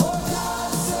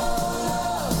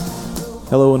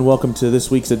Hello and welcome to this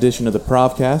week's edition of the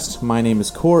Provcast. My name is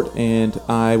Court, and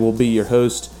I will be your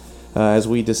host as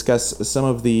we discuss some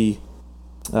of the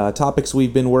topics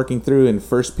we've been working through in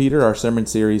 1 Peter, our sermon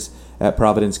series at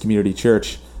Providence Community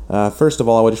Church. First of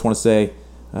all, I just want to say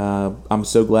I'm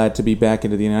so glad to be back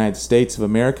into the United States of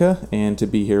America and to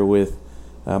be here with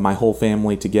my whole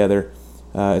family together,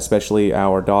 especially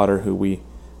our daughter, who we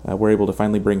were able to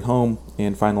finally bring home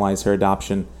and finalize her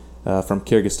adoption from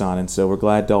Kyrgyzstan. And so we're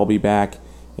glad to all be back,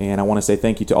 and I want to say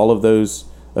thank you to all of those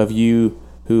of you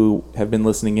who have been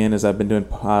listening in as I've been doing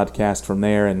podcasts from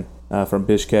there and from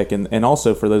Bishkek, and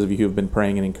also for those of you who have been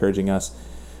praying and encouraging us.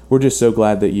 We're just so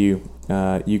glad that you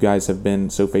guys have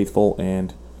been so faithful,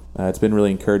 and it's been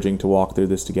really encouraging to walk through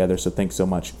this together, so thanks so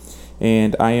much.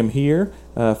 And I am here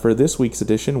for this week's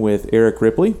edition with Eric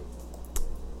Ripley.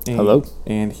 Hello.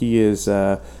 And he is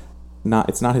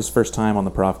it's not his first time on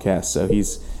the Provcast, so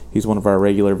he's one of our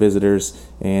regular visitors,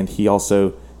 and he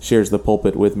also shares the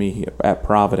pulpit with me at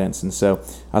Providence. And so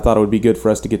I thought it would be good for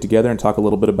us to get together and talk a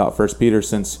little bit about 1 Peter,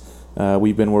 since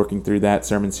we've been working through that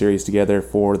sermon series together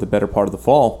for the better part of the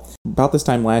fall. About this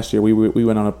time last year, we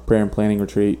went on a prayer and planning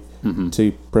retreat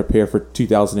to prepare for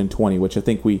 2020, which I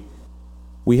think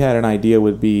we had an idea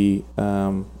would be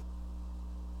a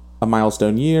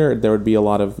milestone year. There would be a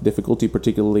lot of difficulty,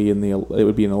 particularly it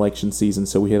would be an election season,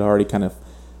 so we had already kind of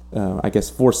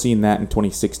foreseen that in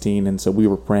 2016, and so we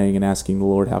were praying and asking the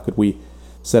Lord, how could we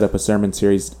set up a sermon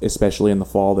series, especially in the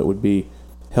fall, that would be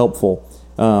helpful.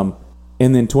 And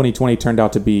then 2020 turned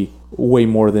out to be way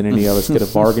more than any of us could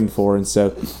have bargained for, and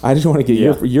so I just want to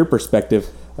get your perspective,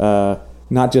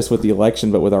 not just with the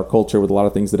election, but with our culture, with a lot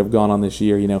of things that have gone on this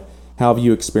year. How have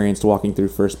you experienced walking through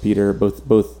 1 Peter,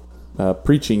 both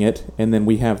preaching it, and then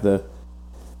we have the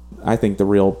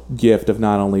real gift of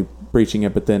not only preaching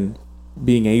it, but then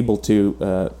being able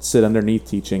to sit underneath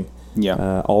teaching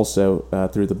also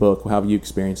through the book. How have you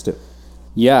experienced it?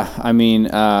 Yeah, I mean,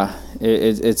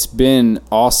 it's been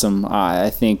awesome. I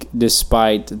think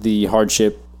despite the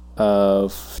hardship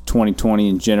of 2020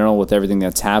 in general, with everything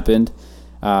that's happened,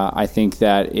 I think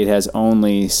that it has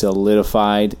only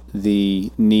solidified the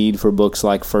need for books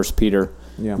like 1 Peter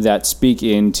that speak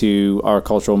into our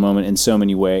cultural moment in so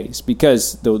many ways,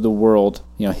 because the world,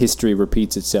 history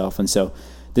repeats itself. And so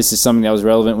this is something that was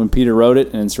relevant when Peter wrote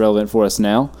it, and it's relevant for us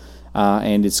now.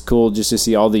 And it's cool just to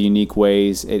see all the unique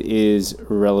ways it is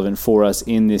relevant for us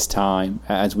in this time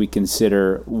as we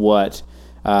consider what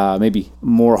maybe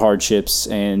more hardships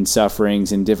and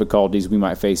sufferings and difficulties we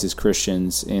might face as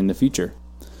Christians in the future.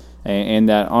 And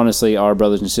that, honestly, our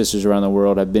brothers and sisters around the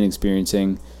world have been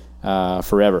experiencing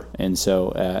forever. And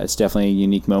so it's definitely a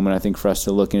unique moment, I think, for us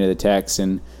to look into the text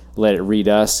and let it read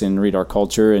us and read our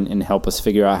culture and help us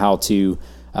figure out how to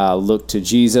look to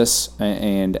Jesus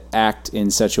and act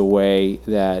in such a way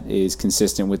that is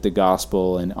consistent with the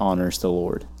gospel and honors the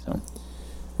Lord. So,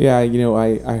 yeah,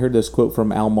 I heard this quote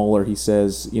from Al Mohler. He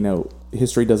says,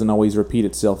 history doesn't always repeat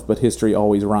itself, but history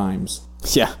always rhymes.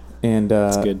 Yeah, and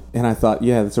that's good. And I thought,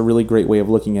 that's a really great way of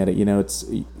looking at it. It's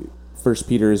 1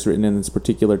 Peter is written in this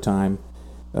particular time,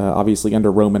 obviously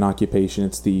under Roman occupation.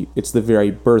 It's the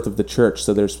very birth of the church,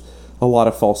 so there's a lot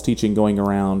of false teaching going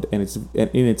around, and it's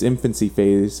in its infancy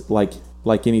phase. Like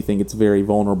anything, it's very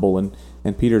vulnerable,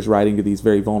 and Peter's writing to these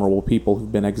very vulnerable people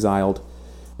who've been exiled,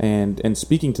 and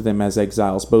speaking to them as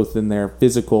exiles, both in their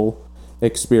physical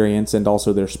experience and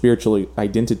also their spiritual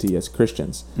identity as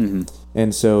Christians. Mm-hmm.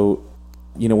 And so,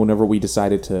 whenever we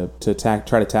decided to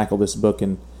try to tackle this book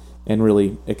and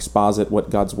really exposit what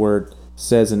God's Word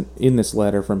says in this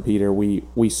letter from Peter,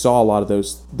 we saw a lot of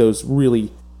those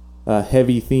really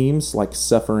heavy themes, like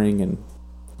suffering and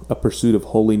a pursuit of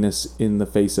holiness in the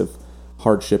face of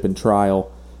hardship and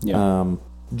trial,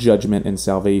 judgment and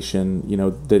salvation,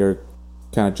 that are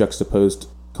kind of juxtaposed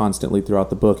constantly throughout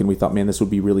the book. And we thought, man, this would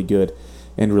be really good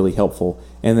and really helpful.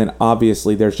 And then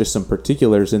obviously there's just some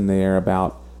particulars in there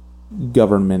about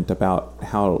government, about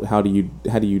how do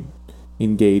you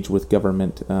engage with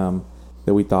government,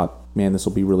 that we thought, man, this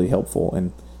will be really helpful.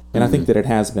 And I think that it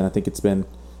has been. I think it's been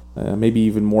maybe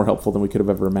even more helpful than we could have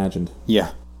ever imagined.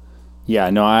 Yeah,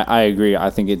 no, I agree. I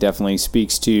think it definitely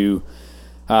speaks to,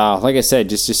 like I said,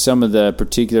 just some of the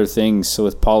particular things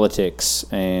with politics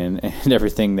and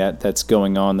everything that's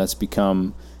going on that's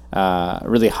become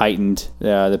really heightened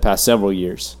the past several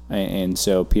years. And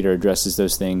so Peter addresses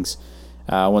those things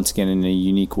once again in a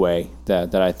unique way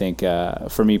that I think,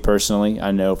 for me personally,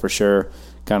 I know for sure,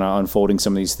 kind of unfolding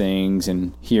some of these things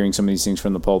and hearing some of these things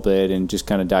from the pulpit and just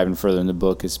kind of diving further in the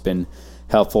book has been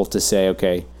helpful to say,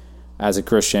 okay, as a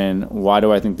Christian, why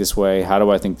do I think this way? How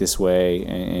do I think this way?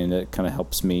 And it kind of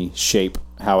helps me shape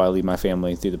how I lead my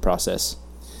family through the process.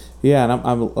 Yeah,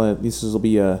 and this will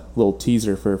be a little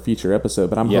teaser for a future episode,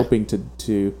 but I'm hoping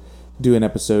to do an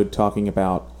episode talking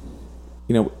about,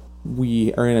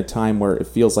 we are in a time where it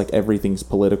feels like everything's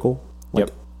political. Like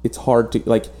it's hard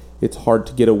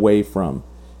to get away from.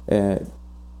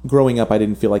 Growing up, I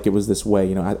didn't feel like it was this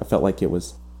way. I felt like it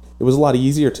was a lot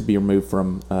easier to be removed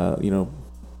from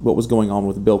what was going on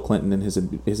with Bill Clinton and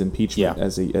his impeachment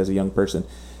as a young person.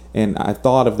 And I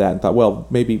thought of that and thought, well,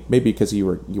 maybe because you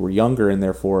were younger and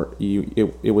therefore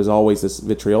it was always this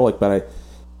vitriolic. But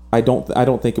I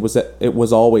don't think it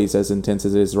was always as intense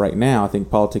as it is right now. I think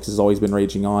politics has always been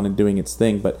raging on and doing its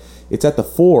thing, but it's at the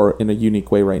fore in a unique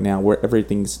way right now, where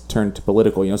everything's turned to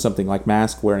political. Something like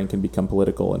mask wearing can become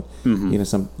political, and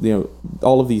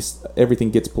all of these,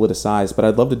 everything gets politicized. But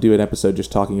I'd love to do an episode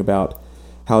just talking about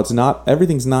how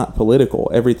everything's not political,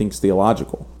 everything's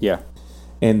theological. Yeah.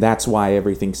 And that's why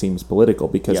everything seems political,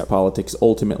 because politics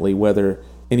ultimately, whether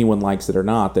anyone likes it or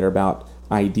not, they're about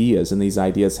ideas, and these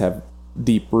ideas have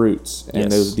deep roots,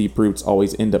 and those deep roots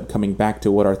always end up coming back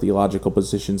to what our theological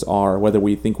positions are, whether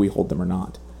we think we hold them or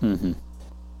not. Mm-hmm.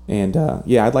 And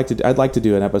I'd like to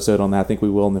do an episode on that. I think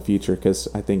we will in the future, because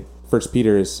I think First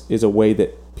Peter is a way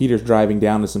that Peter's driving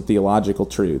down to some theological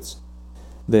truths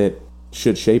that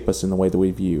should shape us in the way that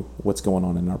we view what's going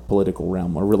on in our political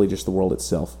realm, or really just the world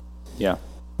itself. Yeah.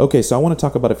 Okay, so I want to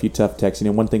talk about a few tough texts.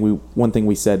 One thing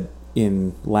we said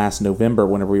in last November,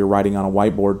 whenever we were writing on a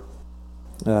whiteboard,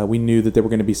 we knew that there were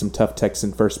going to be some tough texts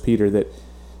in First Peter that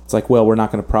it's like, well, we're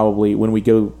not going to probably, when we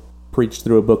go preach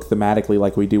through a book thematically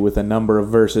like we do with a number of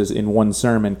verses in one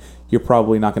sermon, you're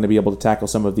probably not going to be able to tackle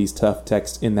some of these tough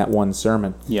texts in that one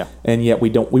sermon. Yeah. And yet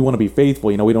we want to be faithful.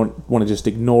 We don't want to just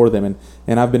ignore them.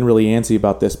 And I've been really antsy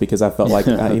about this, because I felt like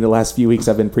the last few weeks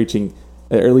I've been preaching,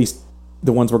 or at least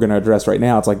the ones we're going to address right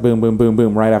now, it's like boom, boom, boom,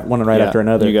 boom, one right after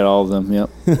another. You got all of them, yep.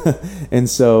 And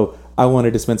so I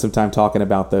wanted to spend some time talking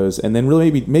about those, and then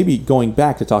really maybe going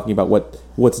back to talking about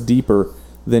what's deeper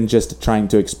than just trying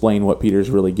to explain what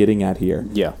Peter's really getting at here.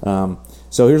 Yeah.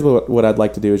 So here's what I'd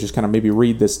like to do is just kind of maybe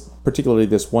read this, particularly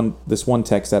this one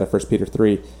text out of 1 Peter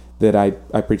 3 that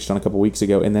I preached on a couple weeks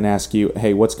ago, and then ask you,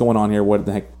 hey, what's going on here? What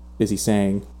the heck is he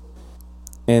saying?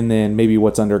 And then maybe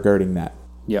what's undergirding that.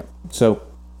 Yeah. So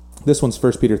this one's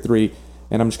 1 Peter 3,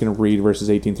 and I'm just going to read verses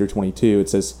 18 through 22. It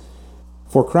says,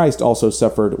 "For Christ also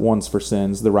suffered once for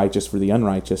sins, the righteous for the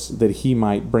unrighteous, that he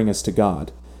might bring us to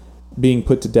God, being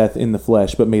put to death in the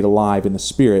flesh, but made alive in the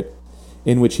Spirit,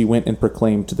 in which he went and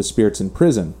proclaimed to the spirits in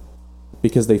prison,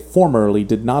 because they formerly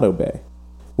did not obey,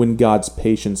 when God's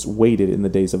patience waited in the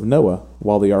days of Noah,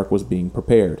 while the ark was being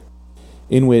prepared,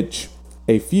 in which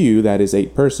a few, that is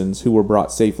 8 persons, who were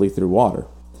brought safely through water.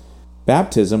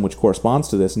 Baptism, which corresponds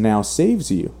to this, now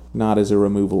saves you, not as a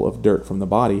removal of dirt from the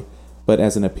body, but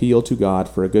as an appeal to God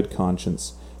for a good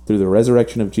conscience, through the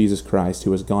resurrection of Jesus Christ,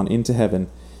 who has gone into heaven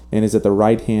and is at the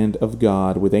right hand of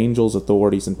God, with angels,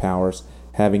 authorities, and powers,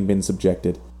 having been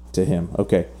subjected to him."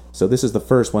 Okay, so this is the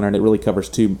first one, and it really covers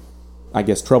 2, I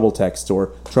guess, trouble texts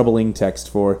or troubling texts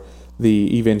for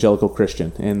the evangelical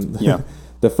Christian. And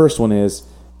the first one is,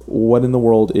 what in the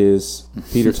world is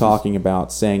Peter talking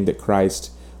about, saying that Christ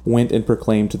went and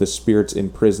proclaimed to the spirits in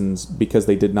prisons because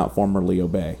they did not formerly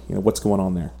obey? What's going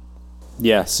on there?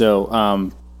 Yeah,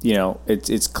 so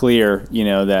it's clear,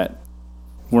 that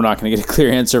we're not going to get a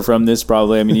clear answer from this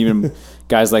probably. I mean, even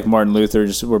guys like Martin Luther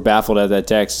just were baffled at that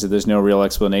text, so there's no real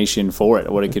explanation for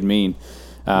it, what it could mean.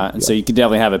 So you can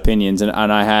definitely have opinions, and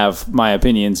I have my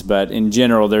opinions, but in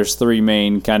general, there's 3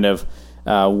 main kind of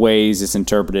ways it's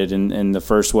interpreted, and the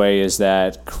first way is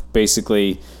that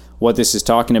basically what this is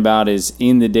talking about is,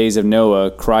 in the days of Noah,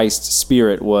 Christ's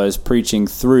Spirit was preaching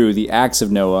through the acts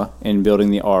of Noah in building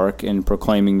the ark and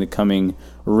proclaiming the coming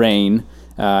rain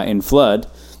and flood,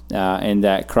 and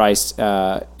that Christ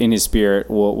in his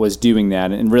Spirit was doing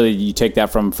that. And really, you take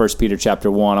that from 1 Peter chapter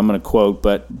 1. I'm going to quote,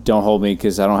 but don't hold me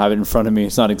because I don't have it in front of me.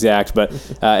 It's not exact, but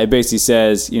it basically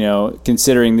says,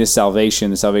 considering this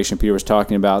salvation, the salvation Peter was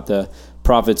talking about, the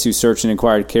prophets who searched and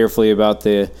inquired carefully about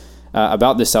this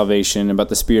salvation, about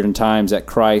the Spirit and times that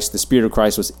the Spirit of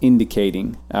Christ was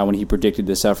indicating when he predicted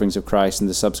the sufferings of Christ and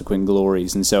the subsequent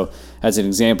glories. And so, as an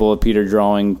example of Peter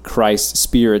drawing Christ's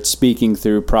Spirit speaking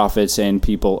through prophets and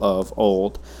people of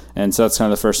old. And so that's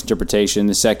kind of the first interpretation.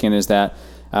 The second is that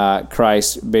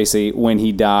Christ, basically, when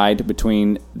he died,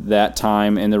 between that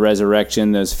time and the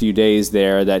resurrection, those few days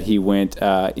there, that he went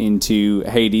into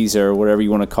Hades, or whatever you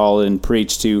want to call it, and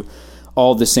preached to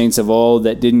all the saints of old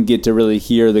that didn't get to really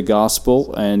hear the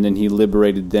gospel, and then he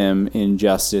liberated them in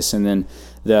justice. And then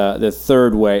the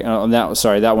third way,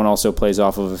 that one also plays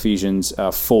off of Ephesians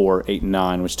 4, 8, and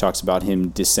 9, which talks about him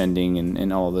descending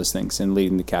and all of those things and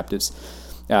leading the captives.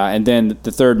 And then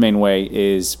the third main way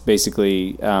is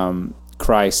basically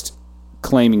Christ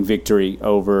claiming victory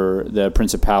over the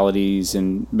principalities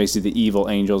and basically the evil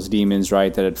angels, demons,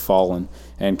 right, that had fallen,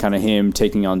 and kind of him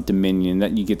taking on dominion.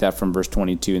 That you get that from verse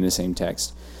 22 in the same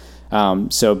text.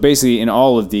 So basically in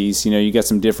all of these, you got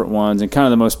some different ones, and kind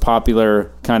of the most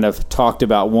popular kind of talked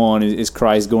about one is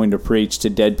Christ going to preach to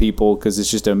dead people, because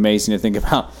it's just amazing to think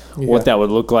about what that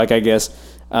would look like, I guess.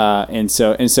 And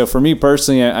so for me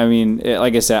personally, I mean,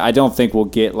 like I said, I don't think we'll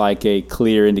get like a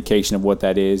clear indication of what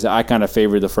that is. I kind of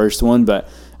favor the first one, but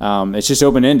it's just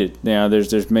open-ended.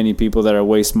 There's many people that are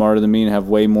way smarter than me and have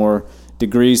way more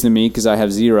degrees than me, because I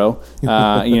have 0.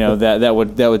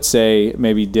 That would say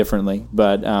maybe differently.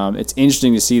 But it's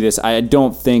interesting to see this. I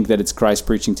don't think that it's Christ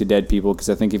preaching to dead people, because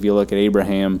I think if you look at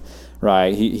Abraham,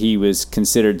 right, he was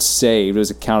considered saved. It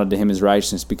was accounted to him as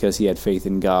righteousness because he had faith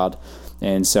in God.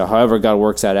 And so however God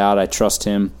works that out, I trust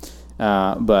him.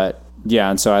 But yeah,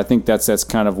 and so I think that's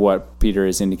kind of what Peter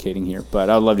is indicating here.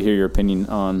 But I'd love to hear your opinion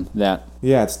on that.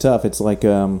 Yeah, it's tough. It's like,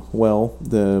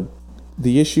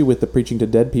 the issue with the preaching to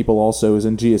dead people also is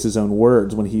in Jesus' own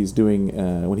words when he's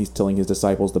telling his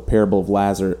disciples the parable of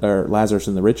Lazarus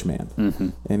and the rich man. Mm-hmm.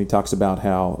 And he talks about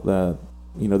how the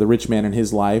rich man in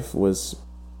his life was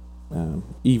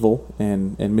evil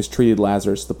and mistreated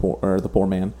Lazarus, the poor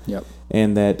man. Yep.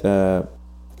 And that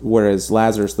whereas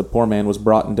Lazarus, the poor man, was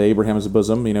brought into Abraham's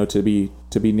bosom, to be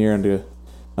near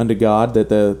unto God, that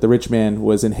the rich man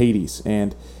was in Hades,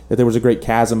 and that there was a great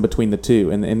chasm between the two.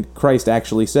 And Christ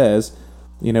actually says,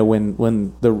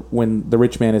 when the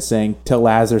rich man is saying, "Tell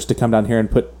Lazarus to come down here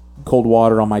and put cold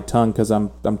water on my tongue because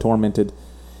I'm tormented,"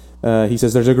 he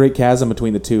says there's a great chasm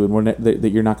between the two, and that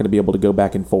you're not going to be able to go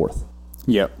back and forth.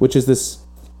 Yep. Which is this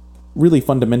really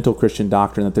fundamental Christian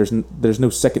doctrine, that there's no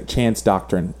second chance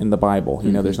doctrine in the Bible.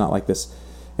 Mm-hmm. There's not like this.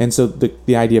 And so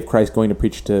the idea of Christ going to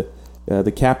preach to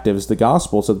the captives the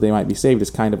gospel so that they might be saved is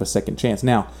kind of a second chance.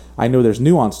 Now, I know there's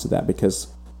nuance to that, because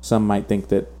some might think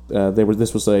that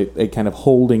this was a kind of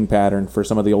holding pattern for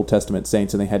some of the Old Testament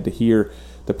saints, and they had to hear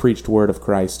the preached word of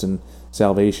Christ and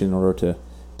salvation in order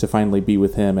to finally be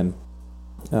with him. And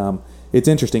it's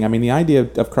interesting. I mean, the idea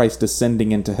of Christ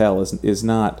descending into hell is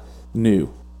not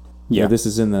new. Yeah. This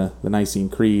is in the Nicene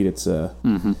Creed. It's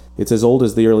as old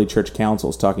as the early church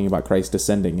councils, talking about Christ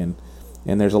descending,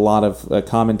 and there's a lot of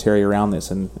commentary around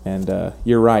this, and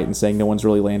you're right in saying no one's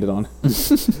really landed on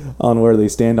on where they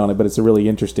stand on it, but it's a really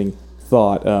interesting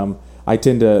thought. I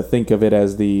tend to think of it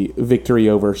as the victory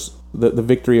over the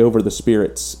victory over the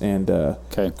spirits, and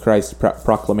Christ's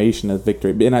proclamation of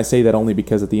victory. And I say that only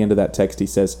because at the end of that text he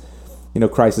says,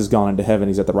 Christ has gone into heaven.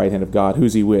 He's at the right hand of God.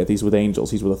 Who's he with? He's with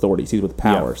angels. He's with authorities. He's with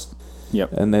powers.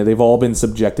 Yep. And they've all been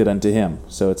subjected unto him.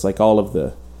 So it's like all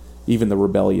of even the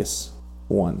rebellious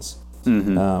ones.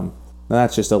 Mm-hmm. Now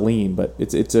that's just a lean, but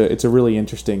it's a really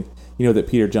interesting, that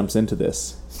Peter jumps into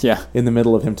this. Yeah. In the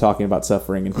middle of him talking about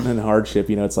suffering and hardship,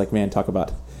 it's like, man, talk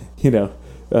about,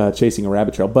 chasing a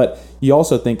rabbit trail. But you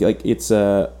also think like it's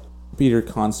Peter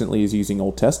constantly is using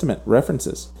Old Testament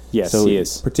references. Yes, so he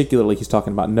is. Particularly, he's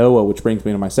talking about Noah, which brings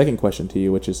me to my second question to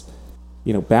you, which is,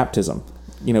 baptism.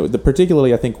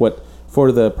 Particularly, I think what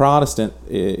for the Protestant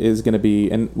is going to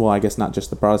be, and well, I guess not just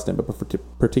the Protestant, but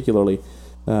particularly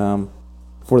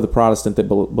for the Protestant that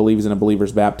believes in a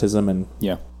believer's baptism,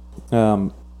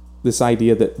 and this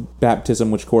idea that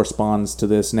baptism, which corresponds to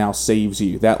this, now saves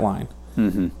you. That line,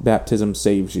 baptism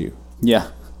saves you. Yeah.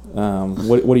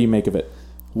 What do you make of it?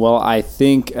 Well, I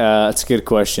think that's a good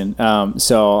question.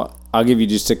 So I'll give you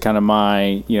just a kind of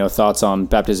my thoughts on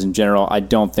baptism in general. I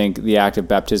don't think the act of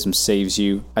baptism saves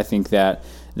you. I think that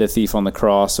the thief on the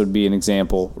cross would be an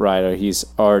example, right? Or he's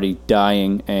already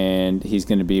dying and he's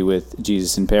going to be with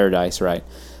Jesus in paradise, right?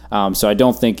 So I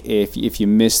don't think if you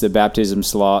miss the baptism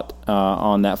slot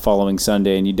on that following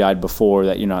Sunday and you died before,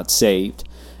 that you're not saved.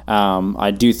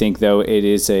 I do think, though, it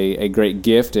is a great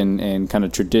gift and kind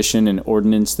of tradition and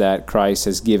ordinance that Christ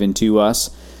has given to us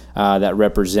that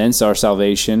represents our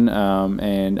salvation.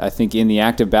 And I think in the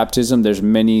act of baptism, there's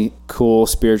many cool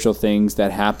spiritual things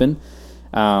that happen.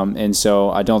 And so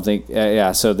I don't think,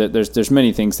 so there's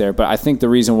many things there. But I think the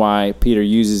reason why Peter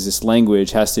uses this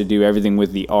language has to do everything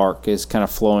with the ark, is kind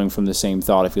of flowing from the same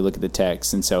thought if you look at the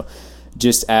text. And so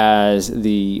just as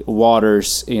the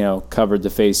waters, covered the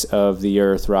face of the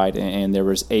earth, right, and there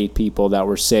was 8 people that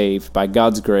were saved by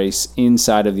God's grace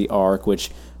inside of the ark,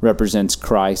 which represents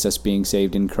Christ, us being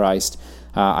saved in Christ.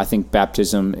 I think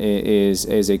baptism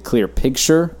is a clear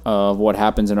picture of what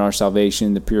happens in our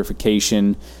salvation, the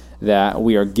purification that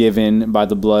we are given by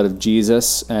the blood of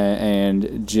Jesus,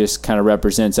 and just kind of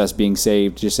represents us being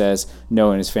saved, just as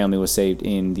Noah and his family was saved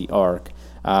in the ark.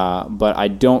 But I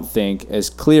don't think, as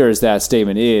clear as that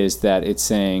statement is, that it's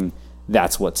saying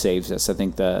that's what saves us. I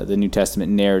think the New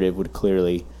Testament narrative would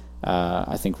clearly,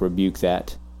 I think, rebuke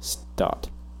that thought.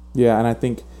 Yeah, and I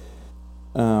think,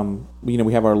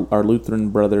 we have our Lutheran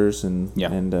brothers and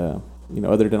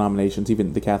other denominations,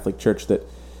 even the Catholic Church, that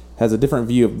has a different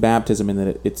view of baptism in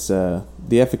that it's the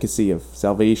efficacy of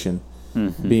salvation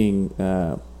being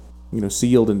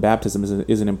sealed in baptism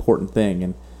is an important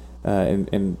thing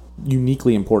and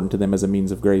uniquely important to them as a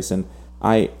means of grace. And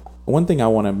one thing I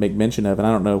want to make mention of, and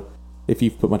I don't know if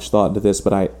you've put much thought into this,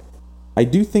 but I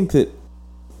do think that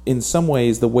in some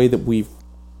ways the way that we've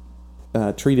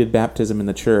treated baptism in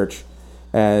the church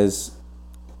as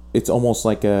it's almost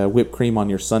like a whipped cream on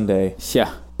your sundae.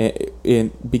 Yeah.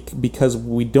 Because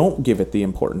we don't give it the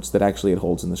importance that actually it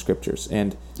holds in the scriptures.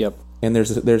 And yep. And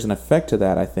there's an effect to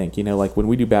that, I think. Like when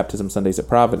we do baptism Sundays at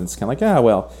Providence, kind of like,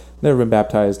 well, never been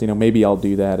baptized. Maybe I'll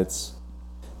do that.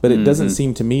 But it doesn't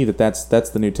seem to me that that's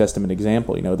the New Testament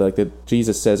example. Like that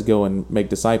Jesus says, go and make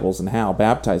disciples, and how?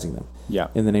 Baptizing them. Yeah.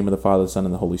 In the name of the Father, the Son,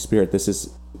 and the Holy Spirit. This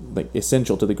is like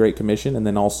essential to the Great Commission. And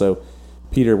then also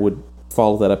Peter would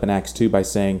follow that up in Acts 2 by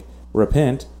saying,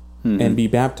 repent and be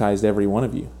baptized, every one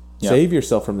of you. Yep. Save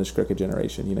yourself from this crooked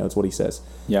generation. It's what he says.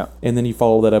 Yeah. And then you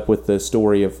follow that up with the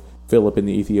story of Philip and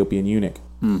the Ethiopian eunuch.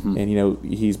 Mm-hmm. And,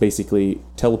 he's basically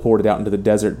teleported out into the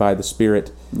desert by the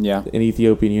Spirit. Yeah. An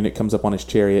Ethiopian eunuch comes up on his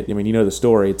chariot. The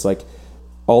story. It's like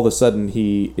all of a sudden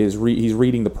he's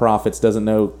reading the prophets, doesn't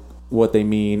know what they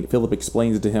mean. Philip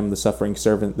explains to him the suffering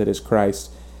servant that is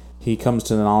Christ. He comes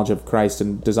to the knowledge of Christ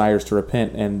and desires to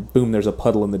repent, and boom, there's a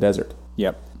puddle in the desert.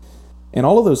 Yep. And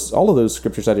all of those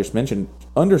scriptures I just mentioned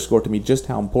underscore to me just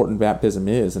how important baptism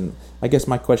is. And I guess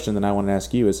my question that I want to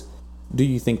ask you is, do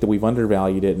you think that we've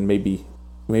undervalued it and maybe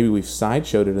we've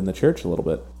sideshowed it in the church a little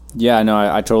bit? Yeah, no,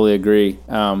 I totally agree.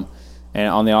 And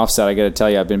on the offset, I got to tell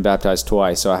you, I've been baptized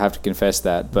twice, so I have to confess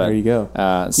that. But there you go.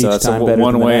 So that's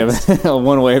one way of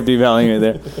devaluing it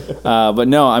there. But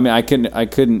no, I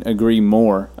couldn't agree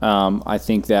more. I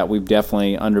think that we've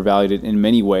definitely undervalued it in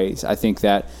many ways. I think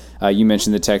that you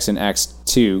mentioned the text in Acts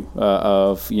 2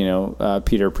 of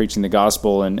Peter preaching the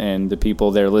gospel and the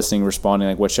people there listening, responding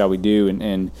like, "What shall we do?"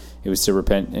 And it was to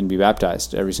repent and be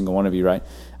baptized, every single one of you, right?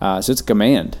 So it's a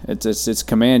command. It's a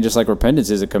command, just like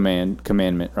repentance is a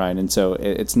commandment, right? And so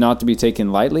it's not to be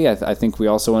taken lightly. I think we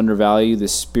also undervalue the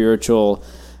spiritual,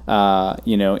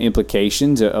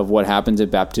 implications of what happens at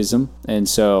baptism. And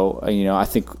so, I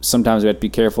think sometimes we have to be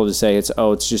careful to say it's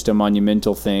just a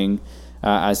monumental thing.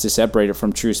 As to separate it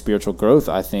from true spiritual growth,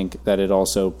 I think that it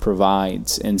also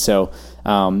provides. And so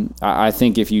I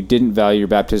think if you didn't value your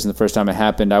baptism the first time it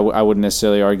happened, I wouldn't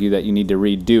necessarily argue that you need to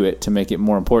redo it to make it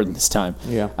more important this time.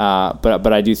 Yeah.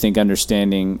 But I do think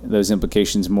understanding those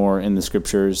implications more in the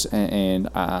scriptures and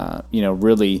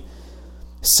really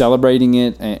celebrating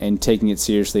it and taking it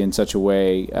seriously in such a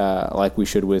way like we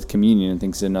should with communion, I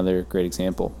think is another great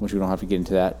example, which we don't have to get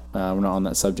into that. We're not on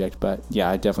that subject, but yeah,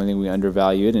 I definitely think we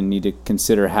undervalue it and need to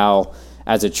consider how,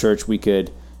 as a church, we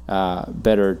could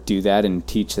better do that and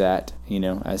teach that,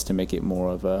 as to make it more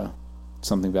of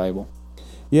something valuable.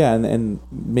 Yeah, and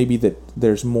maybe that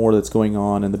there's more that's going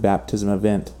on in the baptism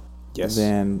event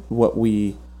than what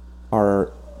we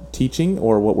are teaching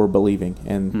or what we're believing.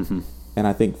 And and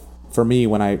I think for me,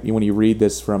 when you read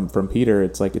this from Peter,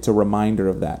 it's like it's a reminder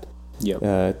of that.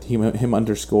 Yep. Him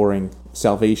underscoring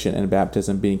salvation and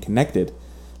baptism being connected.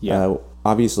 Yeah.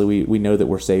 Obviously, we know that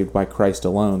we're saved by Christ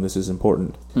alone. This is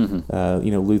important.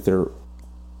 Luther,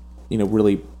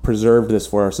 really preserved this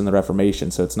for us in the Reformation.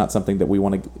 So it's not something that we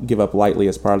want to give up lightly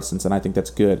as Protestants, and I think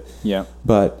that's good. Yeah.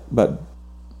 But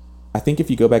I think if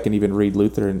you go back and even read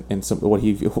Luther and what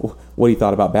he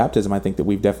thought about baptism, I think that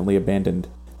we've definitely abandoned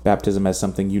baptism as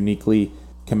something uniquely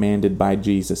commanded by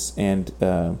Jesus and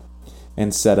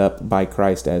set up by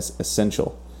Christ as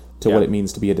essential to what it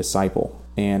means to be a disciple.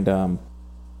 And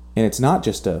it's not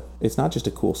just a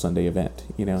cool Sunday event.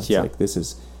 It's like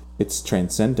it's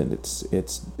transcendent.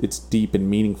 It's deep and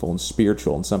meaningful and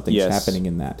spiritual, and something's happening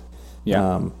in that.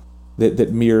 Yeah.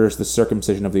 That mirrors the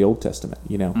circumcision of the Old Testament.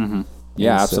 Mm-hmm.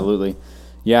 Yeah, absolutely.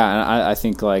 Yeah, and I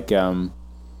think like you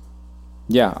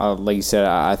said,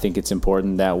 I think it's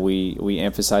important that we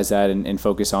emphasize that and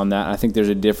focus on that. I think there's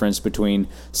a difference between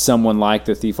someone like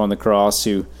the thief on the cross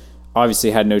who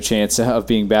obviously had no chance of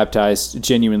being baptized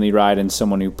genuinely right, and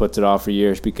someone who puts it off for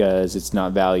years because it's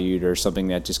not valued or something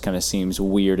that just kind of seems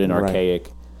weird and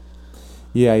archaic.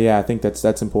 Yeah, I think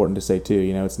that's important to say too.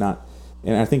 It's not,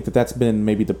 and I think that's been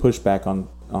maybe the pushback on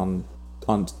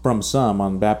from some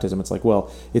on baptism. It's like,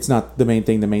 well, it's not the main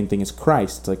thing. The main thing is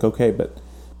Christ. It's like, okay, but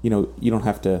you don't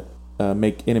have to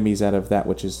make enemies out of that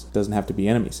which doesn't have to be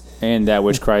enemies. And that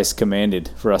which Christ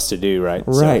commanded for us to do, right?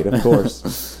 Right, of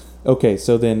course. Okay,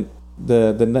 so then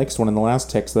the next one in the last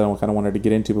text that I kind of wanted to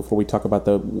get into before we talk about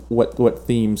what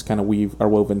themes kind of are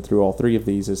woven through all three of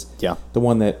these is the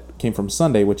one that came from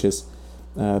Sunday, which is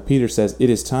Peter says, "It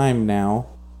is time now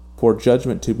for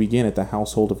judgment to begin at the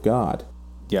household of God."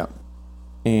 Yeah.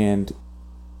 And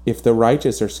if the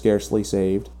righteous are scarcely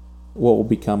saved, what will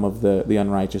become of the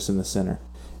unrighteous and the sinner?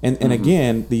 And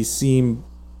again, these seem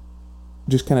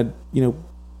just kind of,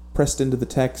 pressed into the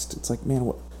text. It's like,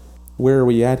 man, where are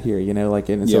we at here?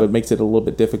 So it makes it a little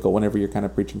bit difficult whenever you're kind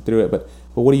of preaching through it. But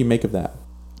what do you make of that?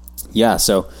 Yeah.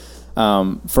 So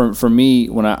for me,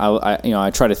 when I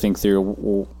try to think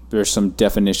through, there's some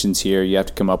definitions here you have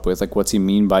to come up with, like what's he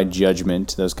mean by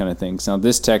judgment, those kind of things. Now,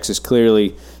 this text is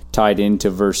clearly tied into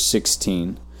verse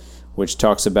 16, which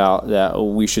talks about that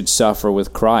we should suffer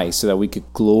with Christ so that we could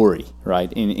glory,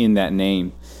 right, in that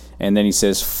name. And then he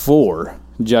says, "For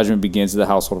judgment begins at the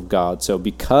household of God." So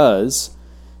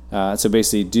so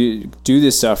basically, do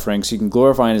this suffering so you can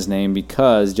glorify in his name,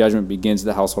 because judgment begins at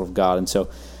the household of God. And so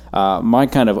my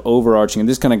kind of overarching, and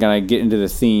this kind of get into the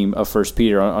theme of 1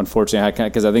 Peter, unfortunately,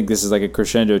 because I think this is like a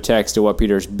crescendo text to what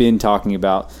Peter's been talking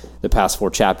about the past 4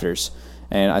 chapters.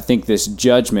 And I think this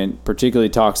judgment particularly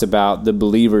talks about the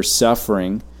believer's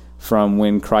suffering from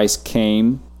when Christ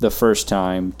came the first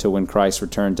time to when Christ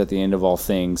returns at the end of all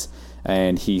things,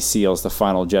 and he seals the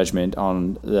final judgment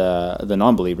on the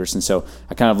non-believers. And so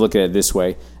I kind of look at it this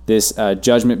way. This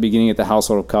judgment beginning at the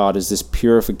household of God is this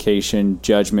purification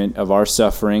judgment of our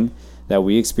suffering that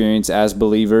we experience as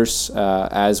believers,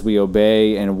 as we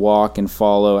obey and walk and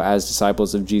follow as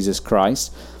disciples of Jesus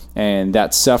Christ. And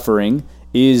that suffering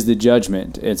is the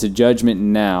judgment. It's a judgment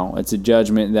now. It's a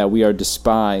judgment that we are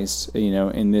despised,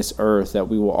 in this earth, that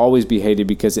we will always be hated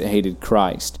because it hated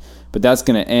Christ. But that's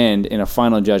going to end in a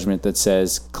final judgment that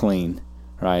says clean,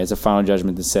 right? It's a final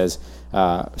judgment that says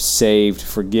saved,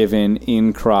 forgiven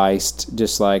in Christ,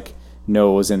 just like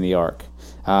Noah was in the ark.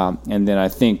 And then I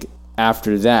think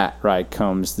after that, right,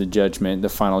 comes the judgment, the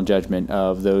final judgment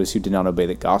of those who did not obey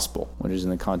the gospel, which is in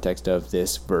the context of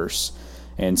this verse.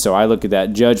 And so I look at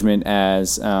that judgment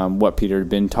as what Peter had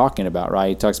been talking about, right?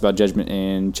 He talks about judgment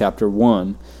in chapter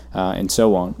 1 and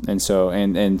so on. And so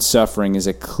and suffering is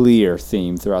a clear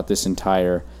theme throughout this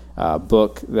entire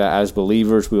book, that as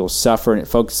believers we will suffer, and it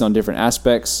focuses on different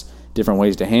aspects, different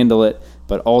ways to handle it,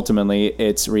 but ultimately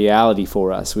it's reality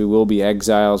for us. We will be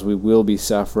exiles, we will be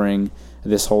suffering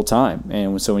this whole time.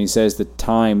 And so when he says the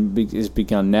time is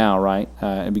begun now, right,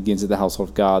 it begins at the household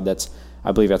of God,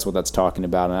 I believe that's what that's talking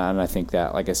about. And I think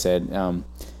that, like I said,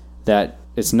 that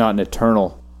it's not an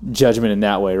eternal judgment in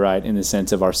that way, right, in the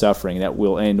sense of our suffering that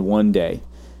will end one day,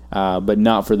 but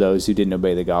not for those who didn't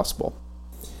obey the gospel.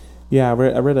 Yeah, I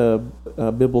read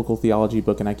a biblical theology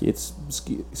book, and it's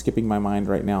skipping my mind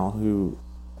right now who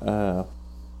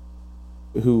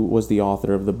was the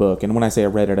author of the book. And when I say I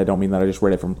read it, I don't mean that I just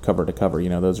read it from cover to cover.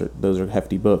 Those are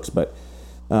hefty books, but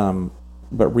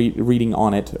reading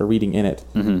in it,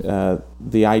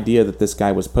 the idea that this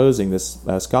guy was posing, this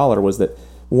scholar, was that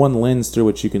one lens through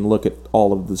which you can look at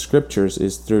all of the scriptures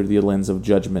is through the lens of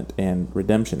judgment and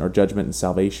redemption, or judgment and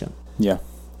salvation. Yeah.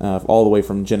 All the way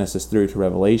from Genesis through to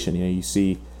Revelation. You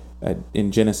see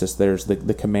in Genesis there's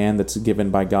the command that's given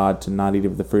by God to not eat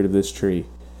of the fruit of this tree.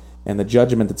 And the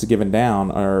judgment that's given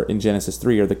down in Genesis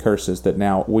 3 are the curses, that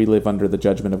now we live under the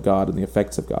judgment of God and the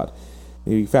effects of God.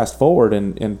 You fast forward,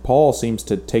 and Paul seems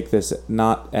to take this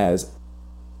not as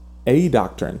a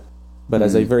doctrine, but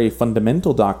as a very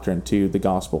fundamental doctrine to the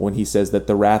gospel, when he says that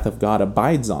the wrath of God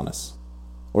abides on us,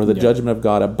 or the judgment of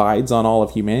God abides on all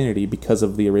of humanity because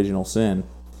of the original sin.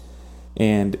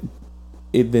 And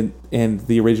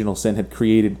the original sin had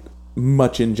created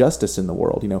much injustice in the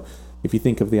world. If you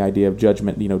think of the idea of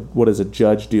judgment, what does a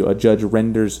judge do? A judge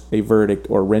renders a verdict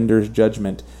or renders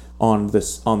judgment on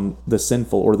the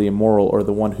sinful or the immoral or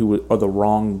the one or the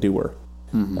wrongdoer.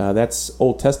 That's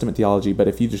Old Testament theology, but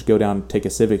if you just go down and take a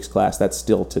civics class, that's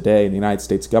still today in the United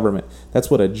States government. That's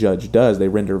what a judge does. They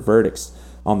render verdicts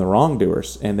on the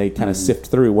wrongdoers, and they kind of sift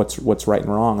through what's right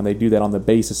and wrong, and they do that on the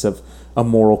basis of a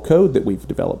moral code that we've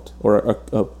developed, or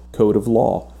a code of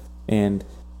law. And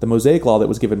the Mosaic law that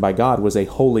was given by God was a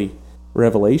holy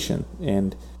revelation,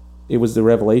 and it was the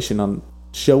revelation on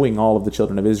showing all of the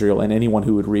children of Israel and anyone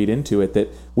who would read into it that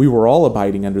we were all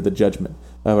abiding under the judgment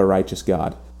of a righteous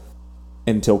God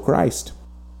until Christ.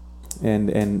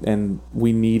 And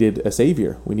we needed a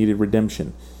Savior. We needed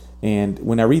redemption. And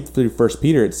when I read through 1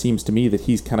 Peter, it seems to me that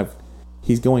he's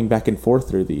going back and forth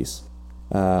through these,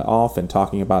 often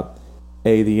talking about,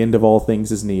 the end of all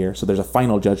things is near, so there's a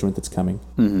final judgment that's coming.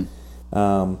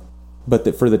 But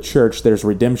that for the church, there's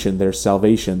redemption, there's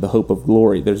salvation, the hope of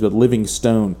glory. There's a living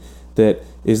stone that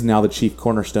is now the chief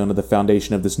cornerstone of the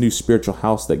foundation of this new spiritual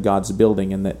house that God's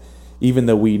building. And that even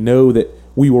though we know that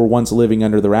we were once living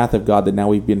under the wrath of God, that now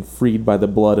we've been freed by the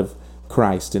blood of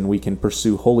Christ, and we can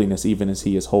pursue holiness even as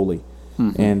He is holy.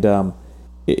 Mm-hmm. And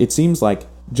it seems like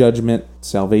judgment,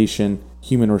 salvation,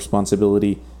 human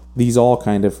responsibility, these all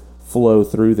kind of flow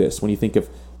through this. When you think of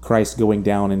Christ going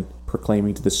down and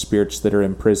proclaiming to the spirits that are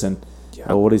in prison,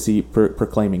 what is He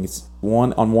proclaiming? It's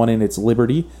on one end, it's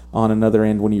liberty. On another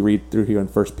end, when you read through here in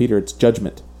 1 Peter, it's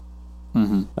judgment.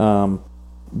 Mm-hmm.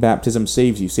 Baptism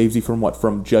saves you from what?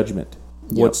 From judgment.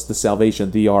 Yep. What's the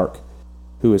salvation? The ark,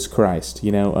 who is Christ.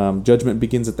 Judgment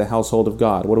begins at the household of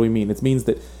God. What do we mean? It means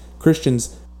that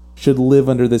Christians should live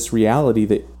under this reality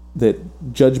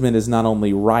that judgment is not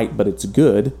only right, but it's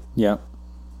good. Yeah.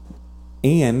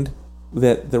 And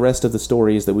that the rest of the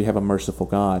story is that we have a merciful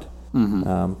God.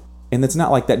 Mm-hmm. And it's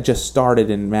not like that just started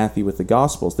in Matthew with the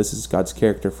Gospels. This is God's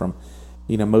character from,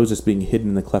 Moses being hidden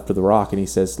in the cleft of the rock, and He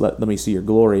says, let me see your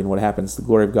glory. And what happens? The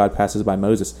glory of God passes by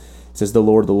Moses. He says, the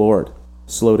Lord,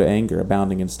 slow to anger,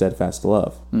 abounding in steadfast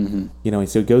love. Mm-hmm.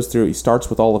 So He goes through, He starts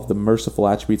with all of the merciful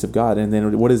attributes of God. And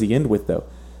then what does He end with, though?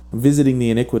 Visiting the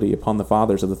iniquity upon the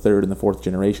fathers of the third and the fourth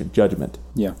generation, judgment.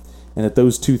 Yeah. And that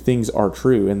those two things are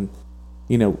true. And,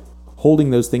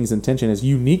 holding those things in tension is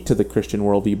unique to the Christian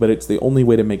worldview, but it's the only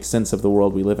way to make sense of the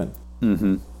world we live in.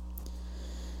 Mm-hmm.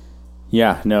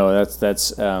 Yeah, no,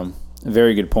 that's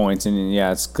very good points, and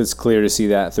yeah, it's clear to see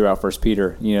that throughout 1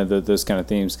 Peter. Those kind of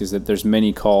themes, because there's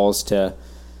many calls to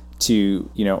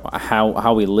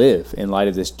how we live in light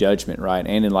of this judgment, right,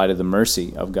 and in light of the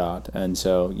mercy of God. And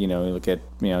so we look at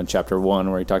chapter 1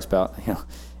 where He talks about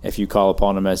if you call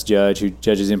upon Him as judge who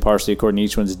judges impartially according to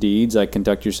each one's deeds, like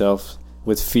conduct yourself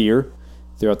with fear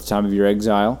throughout the time of your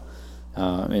exile,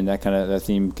 and that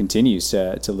theme continues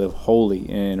to live holy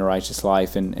in a righteous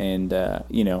life, and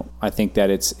I think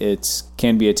that it's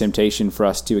can be a temptation for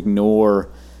us to ignore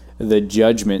the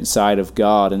judgment side of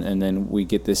God, and then we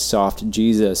get this soft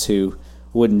Jesus who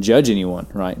wouldn't judge anyone,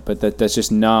 right? But that's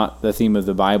just not the theme of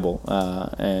the Bible,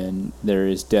 and there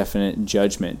is definite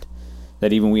judgment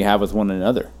that even we have with one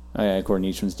another, according to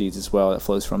each one's deeds as well, that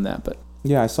flows from that. But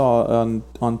yeah, I saw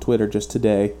on Twitter just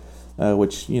today,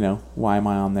 which, why am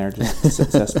I on there?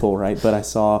 Just cesspool, right? But I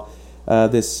saw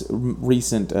this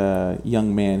recent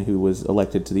young man who was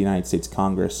elected to the United States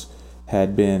Congress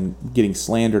had been getting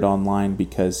slandered online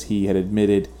because he had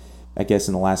admitted, I guess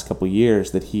in the last couple of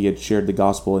years, that he had shared the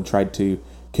gospel and tried to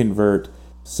convert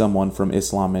someone from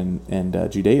Islam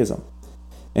and Judaism.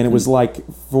 And it was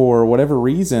like, for whatever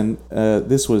reason,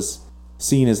 this was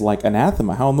seen as like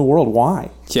anathema. How in the world? Why?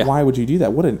 Yeah. Why would you do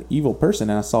that? What an evil person.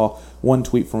 And I saw one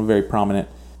tweet from a very prominent,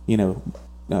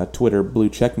 Twitter blue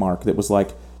check mark that was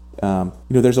like,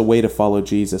 there's a way to follow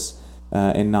Jesus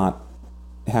and not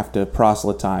have to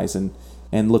proselytize and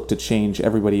look to change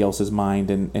everybody else's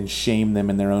mind and shame them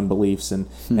in their own beliefs. And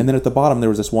then at the bottom there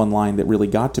was this one line that really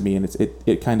got to me, and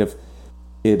it kind of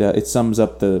it sums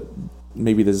up the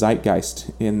zeitgeist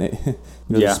in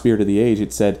the spirit of the age.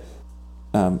 It said,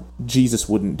 Jesus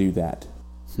wouldn't do that,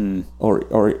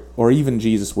 or even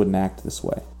Jesus wouldn't act this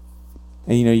way.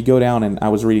 And you go down, and I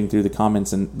was reading through the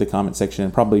comments in the comment section,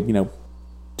 and probably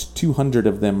 200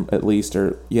 of them at least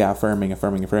are affirming.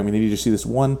 And you just see this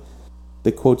one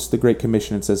that quotes the Great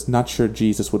Commission and says, "Not sure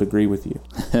Jesus would agree with you."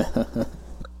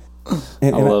 I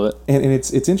love it, and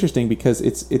it's interesting because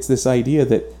it's this idea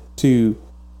that to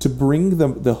bring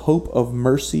the hope of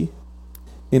mercy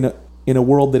in a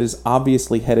world that is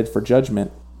obviously headed for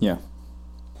judgment,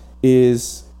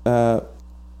 is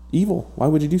evil. Why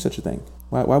would you do such a thing?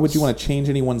 Why would you want to change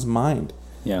anyone's mind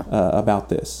about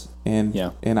this? And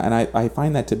I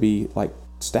find that to be like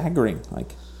staggering,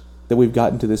 like that we've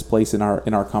gotten to this place in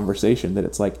our conversation that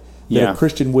it's like that a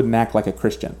Christian wouldn't act like a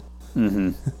Christian.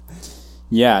 Mm-hmm.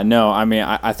 Yeah, no, I mean,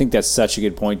 I think that's such a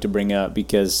good point to bring up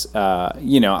because,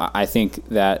 I think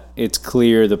that it's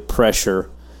clear the pressure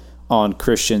on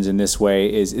Christians in this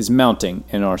way is mounting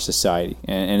in our society.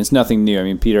 And it's nothing new. I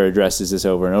mean, Peter addresses this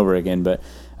over and over again, but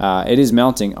it is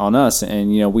mounting on us.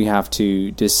 And, we have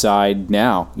to decide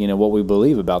now, what we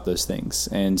believe about those things.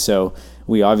 And so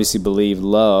we obviously believe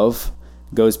love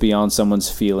goes beyond someone's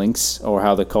feelings or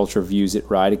how the culture views it,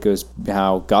 right? It goes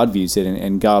how God views it.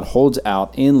 And God holds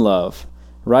out in love.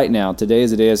 Right now, today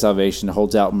is the day of salvation,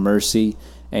 holds out mercy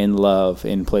and love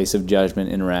in place of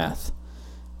judgment and wrath.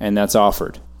 And that's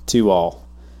offered to all.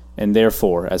 And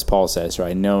therefore, as Paul says,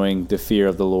 right, knowing the fear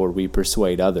of the Lord, we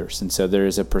persuade others. And so there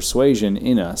is a persuasion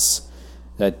in us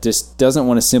that just doesn't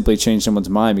want to simply change someone's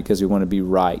mind because we want to be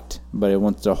right, but it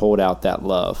wants to hold out that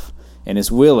love and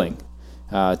is willing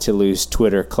to lose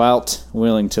Twitter clout,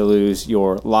 willing to lose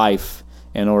your life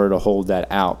in order to hold that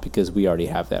out, because we already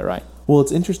have that, right? Well,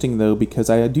 it's interesting, though, because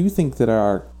I do think that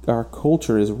our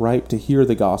culture is ripe to hear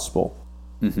the gospel,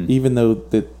 even though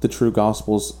the true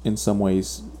gospel's in some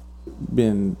ways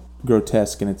been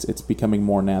grotesque and it's becoming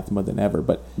more anathema than ever.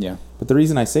 But the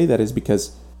reason I say that is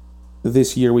because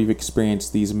this year we've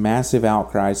experienced these massive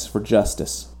outcries for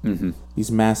justice,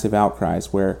 these massive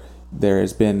outcries where there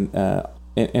has been,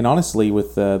 and honestly,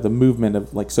 with the movement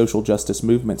of like social justice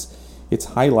movements, it's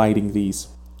highlighting these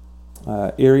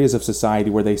areas of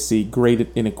society where they see great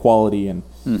inequality and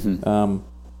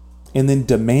then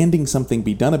demanding something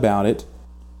be done about it,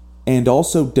 and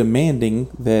also demanding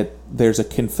that there's a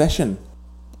confession,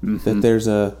 that there's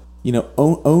a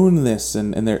own this,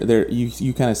 and there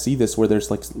you kind of see this where there's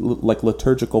like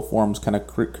liturgical forms kind of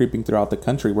creeping throughout the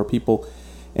country where people,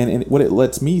 and what it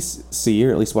lets me see,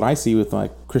 or at least what I see with my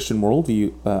Christian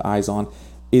worldview eyes on,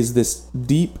 is this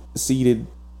deep-seated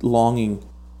longing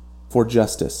for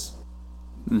justice.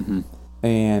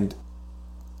 And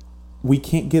we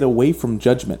can't get away from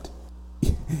judgment.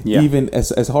 Even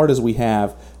as hard as we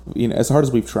have, as hard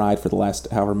as we've tried for the last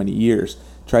however many years,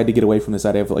 tried to get away from this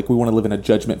idea of like we want to live in a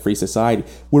judgment-free society.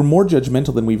 We're more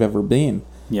judgmental than we've ever been.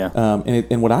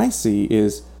 And what I see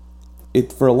is,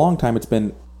 for a long time it's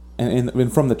been,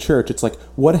 and from the church, it's like,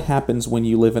 what happens when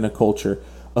you live in a culture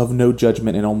of no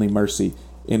judgment and only mercy?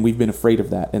 And we've been afraid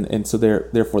of that, and so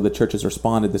therefore the church has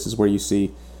responded. This is where you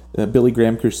see Billy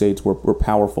Graham crusades were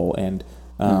powerful, and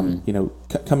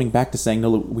coming back to saying, no,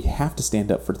 look, we have to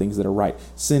stand up for things that are right.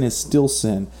 Sin is still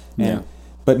sin.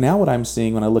 But now what I'm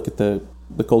seeing when I look at the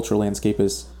cultural landscape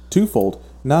is twofold.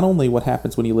 Not only what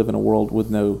happens when you live in a world with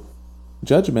no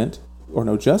judgment or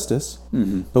no justice,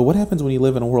 but what happens when you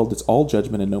live in a world that's all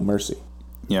judgment and no mercy.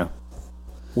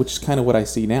 Which is kind of what I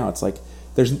see now. It's like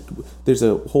there's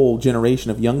a whole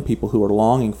generation of young people who are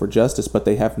longing for justice, but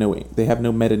they have no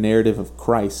meta narrative of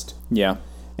Christ.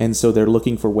 And so they're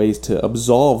looking for ways to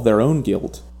absolve their own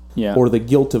guilt, or the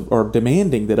guilt of, or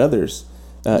demanding that others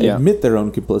admit their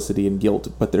own complicity and guilt,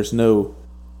 but there's no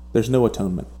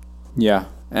atonement. And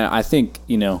I think,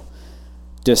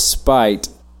 despite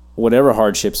whatever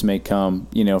hardships may come,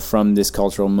 from this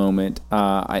cultural moment,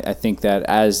 I think that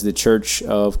as the Church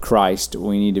of Christ,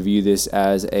 we need to view this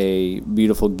as a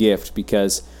beautiful gift,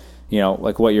 because,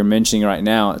 like what you're mentioning right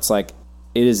now, it's like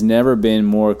it has never been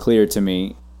more clear to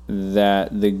me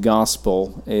that the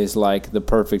gospel is like the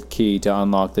perfect key to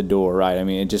unlock the door, right? I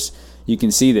mean, you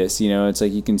can see this, it's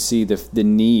like you can see the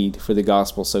need for the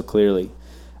gospel so clearly.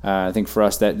 I think for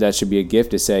us that should be a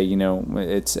gift to say,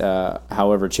 it's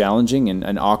however challenging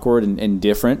and awkward and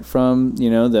different from,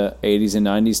 the 80s and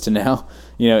 90s to now,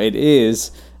 it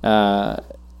is,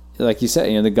 like you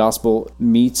said, the gospel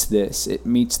meets this. It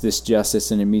meets this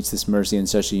justice and it meets this mercy in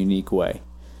such a unique way.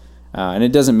 And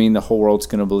it doesn't mean the whole world's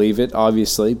going to believe it,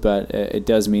 obviously, but it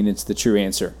does mean it's the true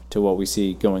answer to what we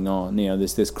see going on.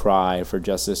 This cry for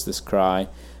justice, this cry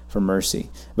for mercy.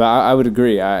 But I would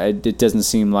agree. It doesn't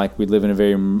seem like we live in a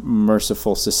very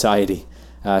merciful society.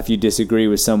 If you disagree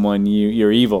with someone,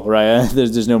 you're evil, right?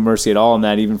 There's no mercy at all in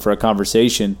that, even for a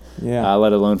conversation,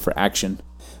 let alone for action.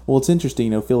 Well, it's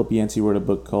interesting. Philip Yancey wrote a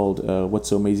book called What's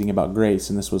So Amazing About Grace,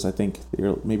 and this was, I think,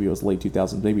 maybe it was late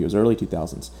 2000s, maybe it was early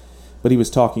 2000s. But he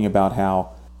was talking about how,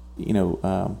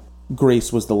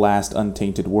 grace was the last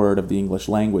untainted word of the English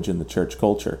language in the church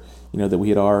culture. That we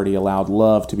had already allowed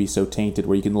love to be so tainted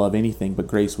where you can love anything, but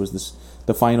grace was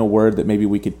the final word that maybe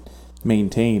we could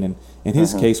maintain. And in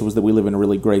his case was that we live in a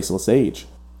really graceless age.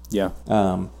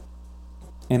 And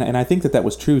I think that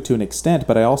was true to an extent,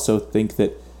 but I also think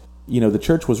that, the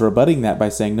church was rebutting that by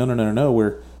saying, no,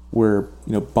 we're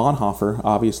Bonhoeffer,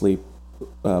 obviously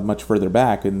much further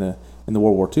back in the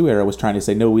World War II era, was trying to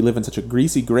say, no, we live in such a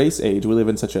greasy grace age. We live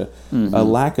in such a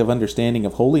lack of understanding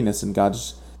of holiness and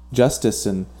God's justice,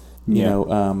 and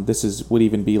this would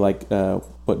even be like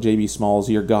what J.B. Small's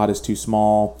 "Your God is Too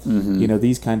Small."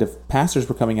 These kind of pastors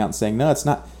were coming out and saying, no, it's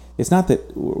not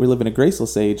that we live in a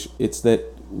graceless age. It's that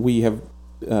we have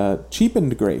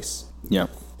cheapened grace.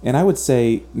 And I would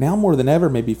say now more than ever,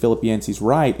 maybe Philip Yancey's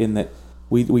right in that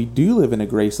we do live in a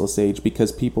graceless age,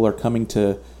 because people are coming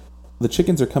to. The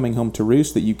chickens are coming home to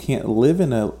roost, that you can't live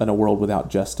in a world without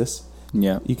justice.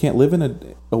 You can't live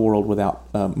in a world without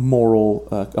a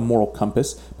moral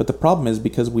compass. But the problem is,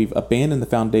 because we've abandoned the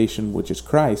foundation, which is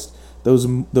Christ, those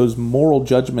moral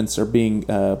judgments are being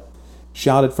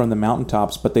shouted from the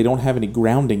mountaintops, but they don't have any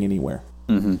grounding anywhere.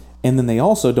 And then they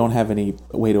also don't have any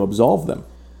way to absolve them.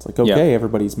 It's like, okay,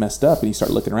 everybody's messed up, and you start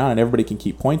looking around, and everybody can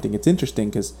keep pointing. It's interesting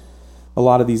because a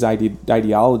lot of these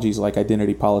ideologies like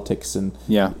identity politics and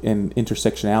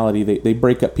intersectionality, they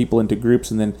break up people into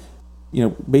groups and then,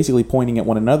 basically pointing at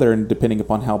one another, and depending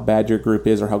upon how bad your group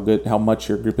is or how much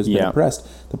your group has been oppressed.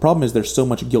 The problem is there's so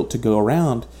much guilt to go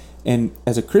around, and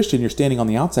as a Christian, you're standing on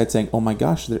the outside saying, "Oh my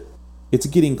gosh, it's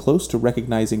getting close to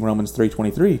recognizing Romans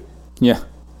 3:23." Yeah,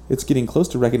 it's getting close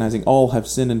to recognizing all have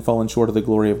sinned and fallen short of the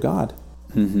glory of God.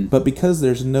 Mm-hmm. But because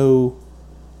there's no,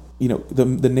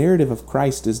 the narrative of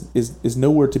Christ is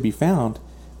nowhere to be found.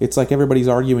 It's like everybody's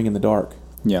arguing in the dark.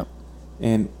 Yeah,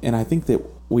 and I think that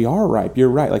we are ripe. You're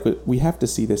right. Like, we have to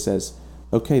see this as,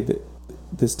 okay,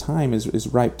 this time is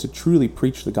ripe to truly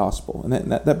preach the gospel.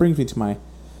 And that brings me to my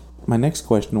next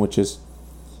question, which is,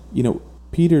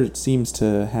 Peter seems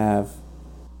to have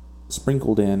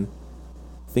sprinkled in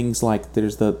things like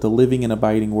there's the living and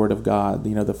abiding word of God.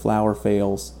 The flower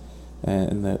fails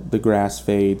and the grass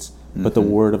fades, but the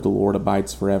word of the Lord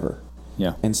abides forever.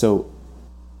 Yeah. And so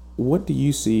what do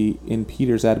you see in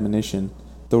Peter's admonition,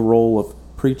 the role of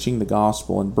preaching the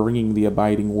gospel and bringing the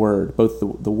abiding word, both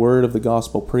the word of the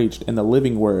gospel preached and the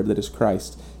living word that is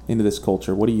Christ, into this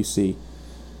culture? What do you see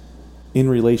in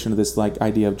relation to this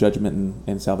idea of judgment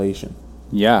and salvation?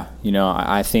 Yeah,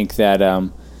 I think that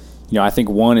I think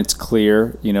one, it's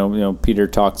clear. Peter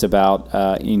talks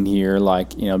about in here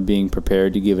being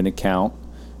prepared to give an account,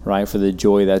 right, for the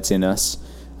joy that's in us.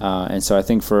 And so I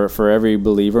think for every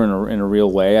believer in a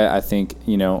real way, I think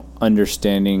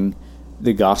understanding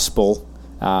the gospel,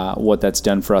 what that's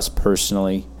done for us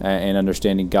personally, and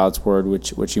understanding God's word,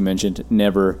 which you mentioned,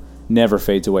 never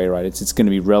fades away, right? It's going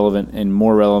to be relevant and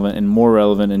more relevant and more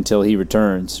relevant until He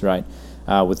returns, right?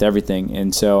 With everything.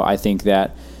 And so I think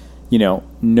that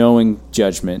knowing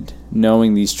judgment,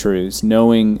 knowing these truths,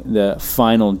 knowing the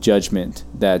final judgment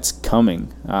that's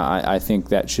coming, I think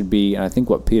that should be, and I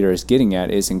think what Peter is getting at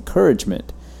is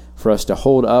encouragement for us to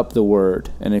hold up the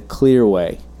word in a clear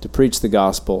way, to preach the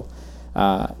gospel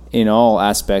in all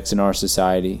aspects in our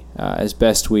society as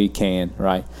best we can,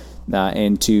 right?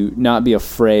 And to not be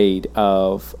afraid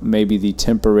of maybe the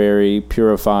temporary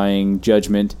purifying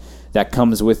judgment that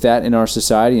comes with that in our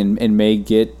society, and may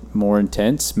get more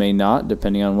intense, may not,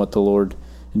 depending on what the Lord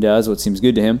does, what seems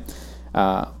good to Him.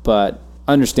 But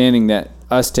understanding that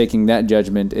us taking that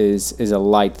judgment is a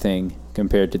light thing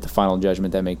compared to the final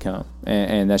judgment that may come,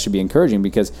 and that should be encouraging,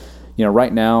 because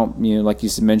right now, like you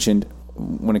mentioned,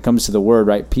 when it comes to the word,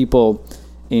 right, people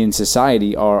in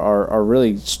society are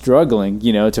really struggling,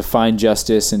 to find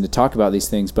justice and to talk about these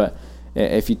things. But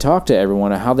if you talk to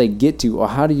everyone, how they get to, well,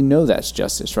 how do you know that's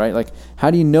justice, right? Like, how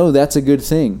do you know that's a good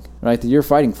thing, right, that you're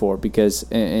fighting for? Because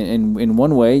in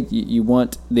one way, you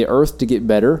want the earth to get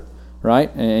better,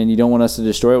 right? And you don't want us to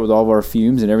destroy it with all of our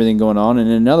fumes and everything going on. And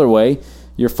in another way,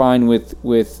 you're fine with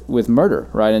murder,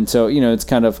 right? And so, it's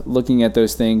kind of looking at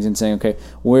those things and saying, okay,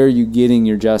 where are you getting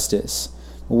your justice?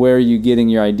 Where are you getting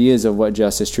your ideas of what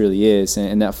justice truly is?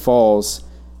 And that falls,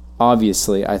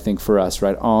 obviously, I think for us,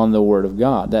 right, on the Word of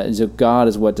God. That is, God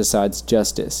is what decides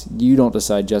justice. You don't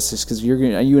decide justice, because you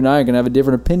and I are going to have a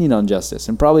different opinion on justice,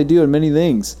 and probably do in many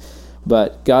things.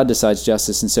 But God decides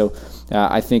justice. And so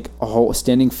I think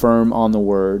standing firm on the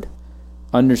Word,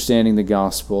 understanding the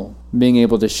gospel, being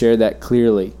able to share that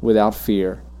clearly without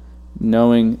fear,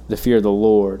 knowing the fear of the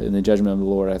Lord and the judgment of the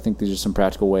Lord, I think these are some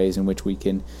practical ways in which we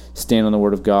can stand on the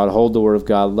Word of God, hold the Word of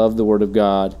God, love the Word of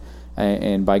God,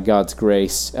 and by God's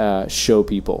grace, show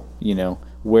people,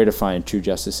 where to find true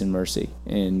justice and mercy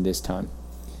in this time.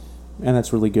 And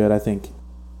that's really good. I think,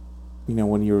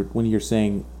 when you were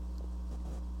saying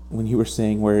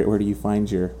where do you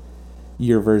find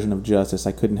your version of justice,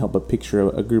 I couldn't help but picture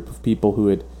a group of people who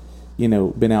had,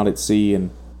 been out at sea, and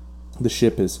the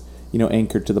ship is,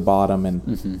 anchored to the bottom, and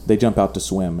they jump out to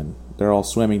swim, and they're all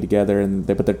swimming together,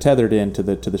 but they're tethered into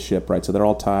the ship, right? So they're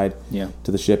all tied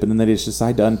to the ship, and then they just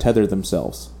decide to untether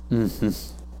themselves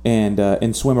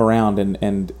and swim around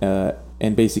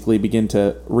and basically begin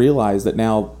to realize that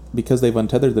now, because they've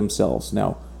untethered themselves,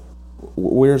 now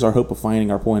where's our hope of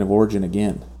finding our point of origin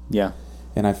again? Yeah.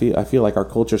 And I feel like our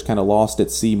culture's kind of lost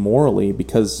at sea morally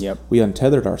because we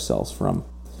untethered ourselves from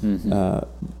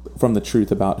the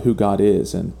truth about who God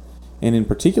is, and in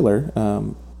particular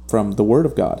from the Word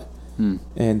of God.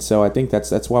 And so I think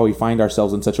that's why we find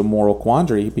ourselves in such a moral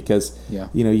quandary, because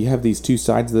you have these two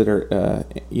sides that are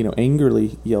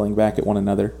angrily yelling back at one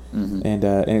another, and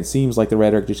it seems like the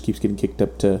rhetoric just keeps getting kicked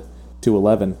up to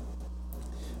 11.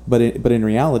 But in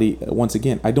reality, once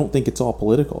again, I don't think it's all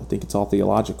political. I think it's all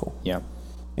theological. Yeah.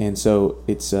 And so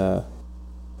it's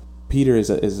Peter's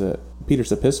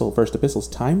epistle, first epistle, is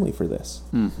timely for this,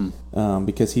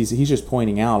 because he's just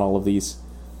pointing out all of these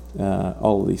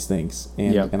all of these things,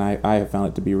 and Yep. and I have found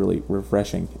it to be really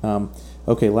refreshing.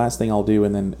 Okay, last thing I'll do,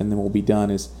 and then we'll be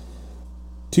done, is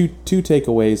two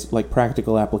takeaways, like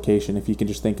practical application. If you can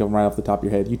just think of them right off the top of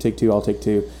your head, you take two, I'll take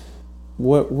two.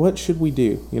 What should we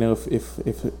do? If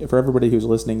for everybody who's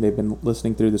listening, they've been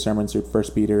listening through the sermons through 1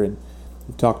 Peter, and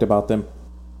we've talked about them.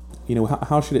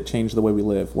 How should it change the way we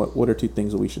live? What are two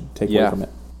things that we should take away from it?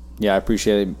 Yeah, I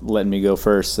appreciate it letting me go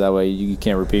first. That way you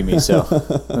can't repeat me. So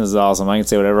this is awesome. I can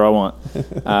say whatever I want.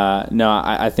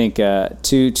 I think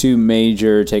two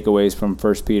major takeaways from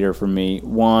 1 Peter for me.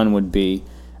 One would be,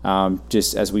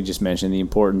 just as we just mentioned, the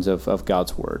importance of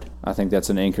God's Word. I think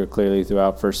that's an anchor clearly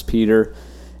throughout 1 Peter.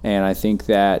 And I think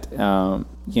that,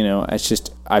 it's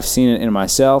just, I've seen it in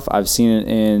myself. I've seen it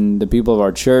in the people of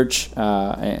our church,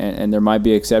 and there might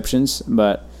be exceptions,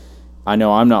 but I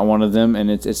know I'm not one of them,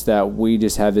 and it's that we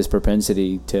just have this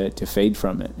propensity to fade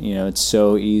from it. It's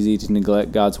so easy to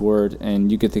neglect God's Word,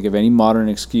 and you could think of any modern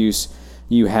excuse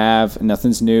you have.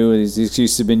 Nothing's new. These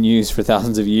excuses have been used for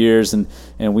thousands of years, and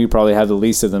we probably have the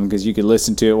least of them, because you could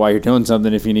listen to it while you're doing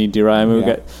something if you need to, right? I mean, we've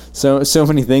got so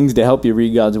many things to help you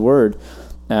read God's Word.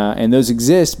 And those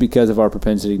exist because of our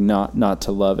propensity not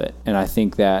to love it. And I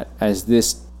think that as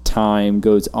this time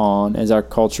goes on, as our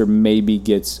culture maybe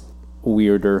gets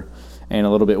weirder and a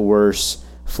little bit worse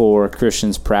for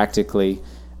Christians practically,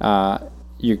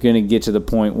 you're going to get to the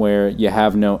point where you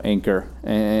have no anchor,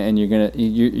 and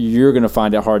you're gonna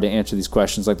find it hard to answer these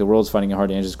questions, like the world's finding it hard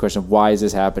to answer this question: why is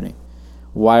this happening?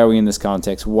 Why are we in this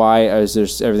context? Why is there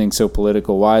everything so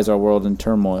political? Why is our world in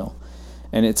turmoil?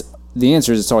 And the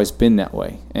answer is it's always been that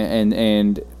way,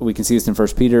 and we can see this in 1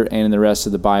 Peter and in the rest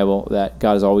of the Bible, that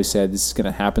God has always said this is going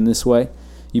to happen this way.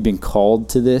 You've been called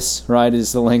to this, right?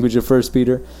 Is the language of 1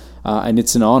 Peter, and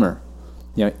it's an honor.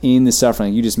 In the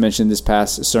suffering, you just mentioned this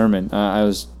past sermon. I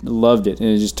loved it, and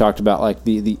it just talked about like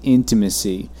the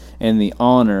intimacy and the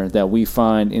honor that we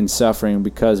find in suffering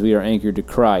because we are anchored to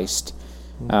Christ,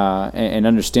 and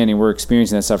understanding we're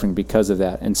experiencing that suffering because of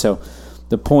that. And so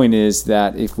the point is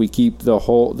that if we keep the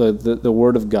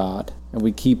Word of God, and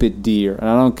we keep it dear, and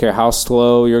I don't care how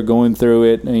slow you're going through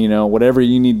it, whatever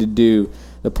you need to do,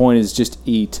 the point is just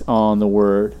eat on the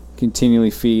Word,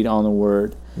 continually feed on the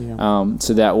Word. Yeah.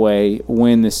 So that way,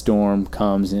 when the storm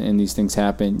comes and these things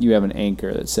happen, you have an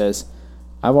anchor that says,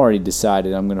 I've already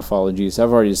decided I'm going to follow Jesus.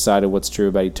 I've already decided what's true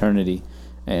about eternity,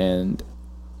 and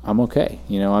I'm okay.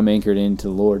 I'm anchored into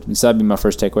the Lord. And so that'd be my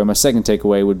first takeaway. My second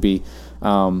takeaway would be,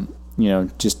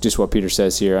 just what Peter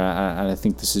says here. I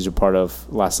think this is a part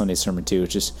of last Sunday's sermon too.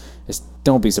 It's just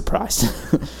don't be surprised.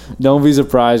 Don't be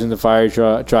surprised when the fiery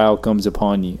trial comes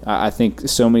upon you. I think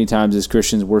so many times as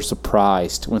Christians, we're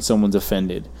surprised when someone's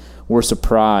offended. We're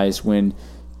surprised when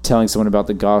telling someone about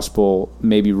the gospel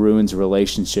maybe ruins a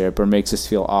relationship or makes us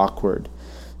feel awkward.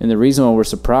 And the reason why we're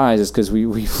surprised is because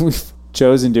we've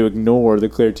chosen to ignore the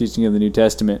clear teaching of the New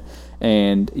Testament.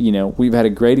 And, we've had a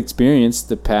great experience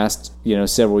the past,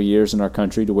 several years in our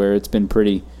country to where it's been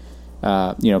pretty,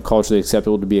 culturally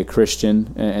acceptable to be a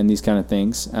Christian and these kind of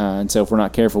things. And so if we're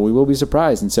not careful, we will be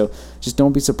surprised. And so just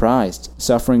don't be surprised.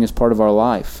 Suffering is part of our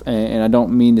life. And I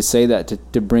don't mean to say that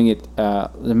to bring it, to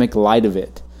make light of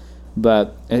it.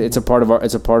 But it's a part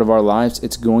of our lives.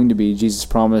 It's going to be. Jesus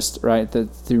promised, right,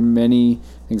 that through many,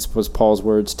 I think it was Paul's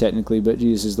words technically, but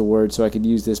Jesus is the word, so I could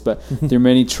use this. But through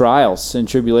many trials and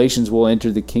tribulations, we'll enter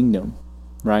the kingdom,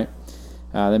 right?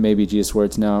 That may be Jesus'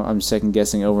 words. Now I'm second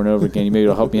guessing over and over again. Maybe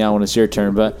it'll help me out when it's your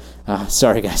turn. But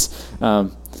sorry, guys.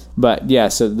 But yeah.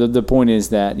 So the point is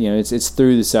that it's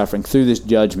through the suffering, through this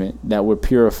judgment, that we're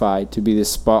purified to be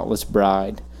this spotless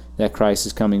bride that Christ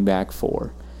is coming back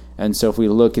for. And so if we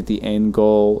look at the end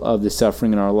goal of the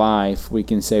suffering in our life, we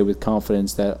can say with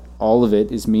confidence that all of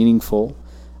it is meaningful.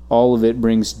 All of it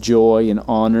brings joy and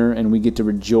honor, and we get to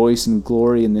rejoice and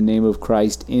glory in the name of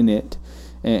Christ in it.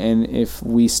 And if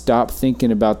we stop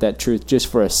thinking about that truth just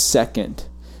for a second,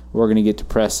 we're going to get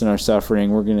depressed in our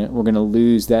suffering. We're going to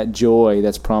lose that joy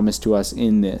that's promised to us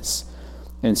in this.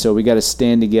 And so we got to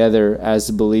stand together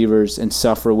as believers and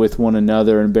suffer with one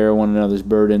another and bear one another's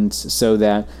burdens so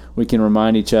that we can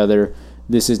remind each other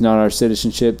this is not our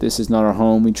citizenship, this is not our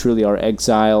home. We truly are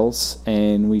exiles,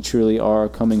 and we truly are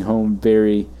coming home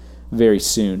very, very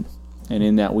soon. And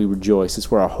in that we rejoice. It's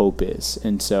where our hope is.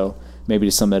 And so maybe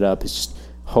to sum that up, it's just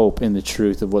hope in the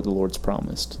truth of what the Lord's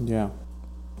promised. Yeah.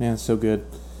 Man, it's so good.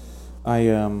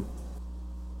 It's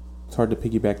hard to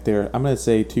piggyback there. I'm going to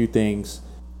say two things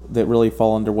that really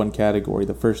fall under one category.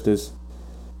 The first is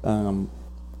a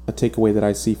takeaway that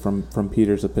I see from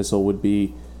Peter's epistle would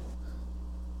be,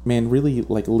 man, really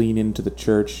like lean into the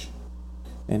church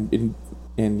and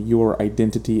your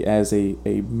identity as a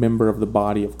member of the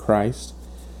body of Christ.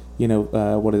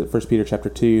 what is it? 1 Peter chapter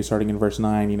 2, starting in verse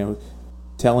 9.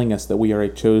 Telling us that we are a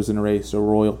chosen race, a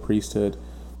royal priesthood,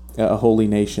 a holy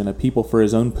nation, a people for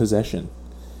His own possession,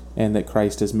 and that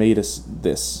Christ has made us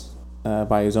this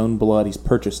by His own blood. He's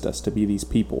purchased us to be these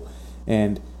people,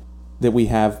 and that we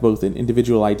have both an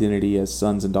individual identity as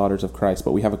sons and daughters of Christ,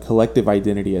 but we have a collective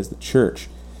identity as the church,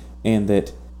 and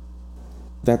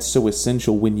that's so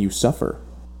essential when you suffer,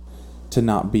 to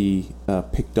not be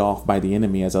picked off by the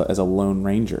enemy as a lone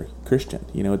ranger Christian.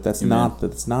 That's Amen.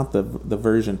 not the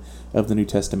version of the New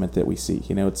Testament that we see.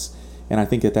 And I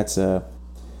think that's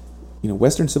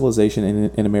Western civilization,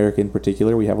 in America in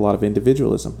particular, we have a lot of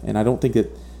individualism, and I don't think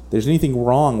that there's anything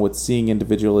wrong with seeing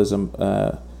individualism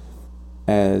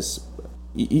as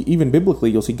even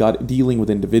biblically. You'll see God dealing with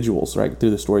individuals right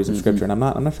through the stories of Scripture, and I'm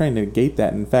not trying to negate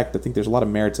that. In fact, I think there's a lot of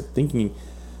merits of thinking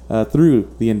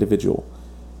through the individual.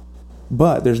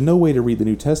 But there's no way to read the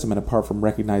New Testament apart from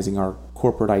recognizing our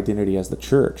corporate identity as the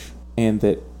church, and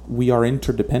that we are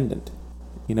interdependent.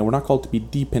 We're not called to be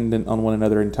dependent on one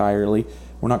another entirely.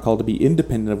 We're not called to be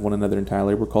independent of one another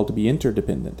entirely. We're called to be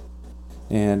interdependent.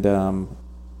 And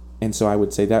so I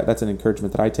would say that's an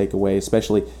encouragement that I take away,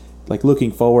 especially like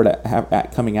looking forward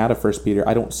at coming out of 1 Peter.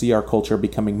 I don't see our culture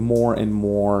becoming more and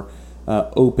more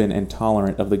open and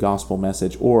tolerant of the gospel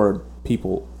message or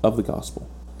people of the gospel.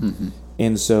 Mm-hmm.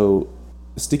 And so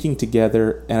sticking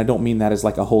together, and I don't mean that as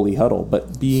like a holy huddle,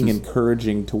 but being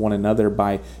encouraging to one another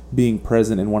by being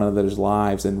present in one another's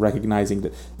lives and recognizing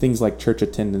that things like church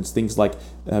attendance, things like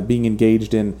being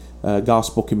engaged in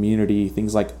gospel community,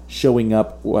 things like showing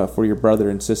up for your brother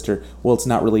and sister. Well, it's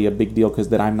not really a big deal because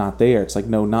that I'm not there. It's like,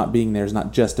 no, not being there is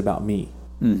not just about me,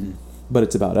 but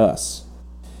it's about us.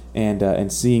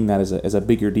 And seeing that as a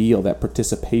bigger deal, that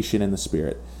participation in the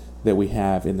Spirit that we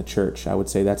have in the church, I would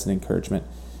say that's an encouragement.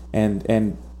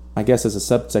 And I guess as a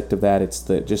subsect of that, it's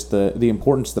the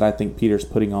importance that I think Peter's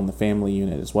putting on the family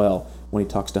unit as well when he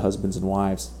talks to husbands and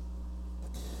wives,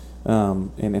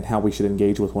 and how we should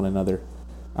engage with one another.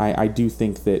 I do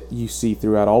think that you see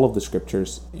throughout all of the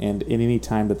Scriptures, and in any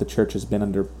time that the church has been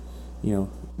under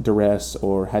duress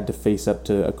or had to face up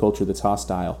to a culture that's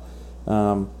hostile,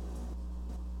 and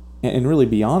really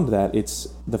beyond that, it's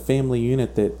the family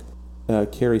unit that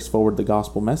carries forward the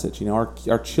gospel message.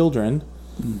 Our children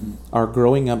are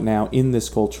growing up now in this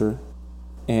culture,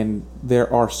 and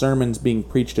there are sermons being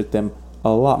preached at them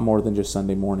a lot more than just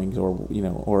Sunday mornings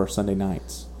or Sunday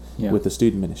nights with the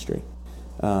student ministry.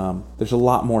 There's a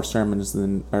lot more sermons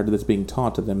that's being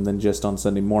taught to them than just on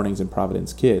Sunday mornings in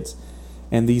Providence Kids.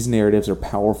 And these narratives are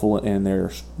powerful, and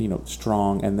they're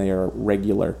strong, and they are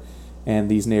regular.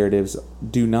 And these narratives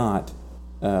do not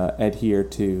adhere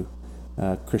to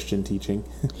Christian teaching.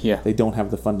 They don't have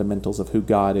the fundamentals of who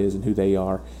God is and who they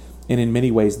are. And in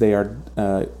many ways, they are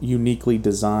uniquely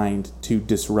designed to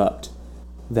disrupt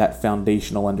that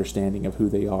foundational understanding of who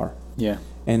they are.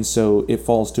 And so it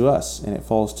falls to us, and it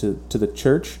falls to the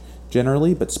church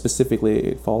generally, but specifically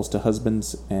it falls to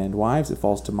husbands and wives. It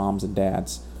falls to moms and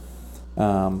dads.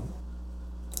 And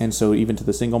so even to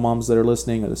the single moms that are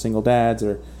listening, or the single dads,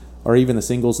 or even the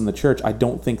singles in the church, I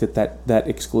don't think that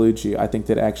excludes you. I think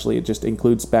that actually it just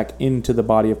includes back into the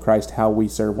body of Christ how we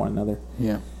serve one another.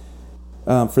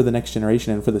 For the next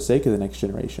generation, and for the sake of the next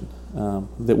generation,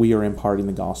 that we are imparting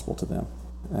the gospel to them.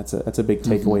 That's a big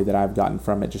takeaway that I've gotten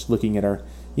from it. Just looking at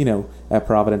at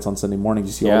Providence on Sunday mornings,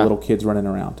 you see all the little kids running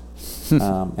around,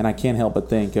 and I can't help but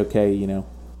think, okay,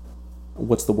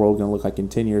 what's the world going to look like in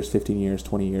 10 years, 15 years,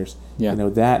 20 years?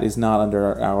 That is not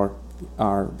under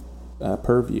our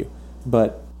purview,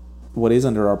 but what is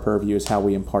under our purview is how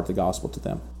we impart the gospel to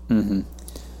them.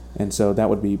 And so that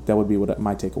would be what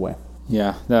my takeaway.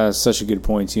 That's such a good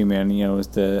point too, man.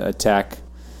 With the attack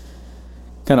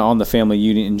kind of on the family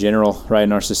unit in general, right,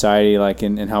 in our society, like,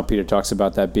 and how Peter talks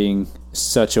about that being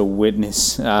such a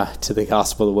witness to the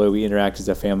gospel, the way we interact as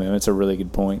a family. It's a really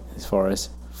good point as far as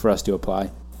for us to apply.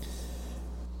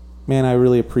 Man, I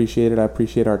really appreciate it. I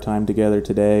appreciate our time together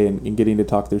today and getting to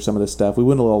talk through some of this stuff. We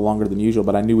went a little longer than usual,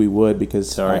 but I knew we would because...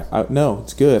 Sorry. No,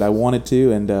 it's good. I wanted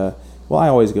to, and I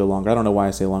always go longer. I don't know why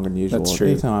I say longer than usual. That's true.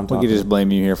 Anytime I'm talking, we could just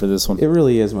blame you here for this one. It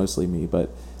really is mostly me, but...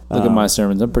 Look at my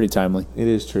sermons. I'm pretty timely. It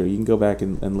is true. You can go back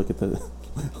and look at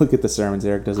the sermons.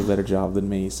 Eric does a better job than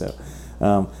me, so...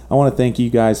 I want to thank you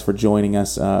guys for joining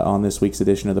us on this week's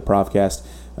edition of the Provcast.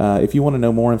 If you want to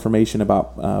know more information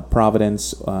about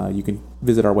Providence, you can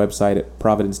visit our website at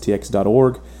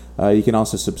providencetx.org. You can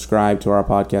also subscribe to our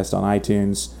podcast on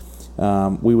iTunes.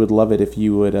 We would love it if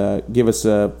you would give us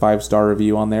a 5-star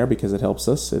review on there, because it helps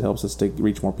us. It helps us to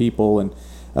reach more people. And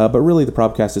but really, the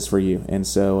Provcast is for you. And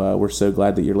so we're so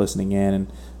glad that you're listening in.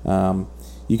 And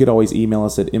you could always email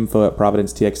us at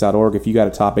info@providencetx.org. If you got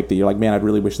a topic that you're like, man, I'd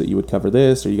really wish that you would cover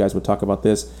this, or you guys would talk about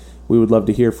this, we would love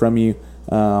to hear from you.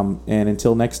 And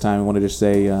until next time, I want to just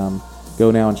say,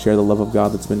 go now and share the love of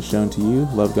God that's been shown to you.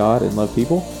 Love God and love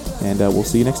people. And we'll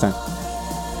see you next time.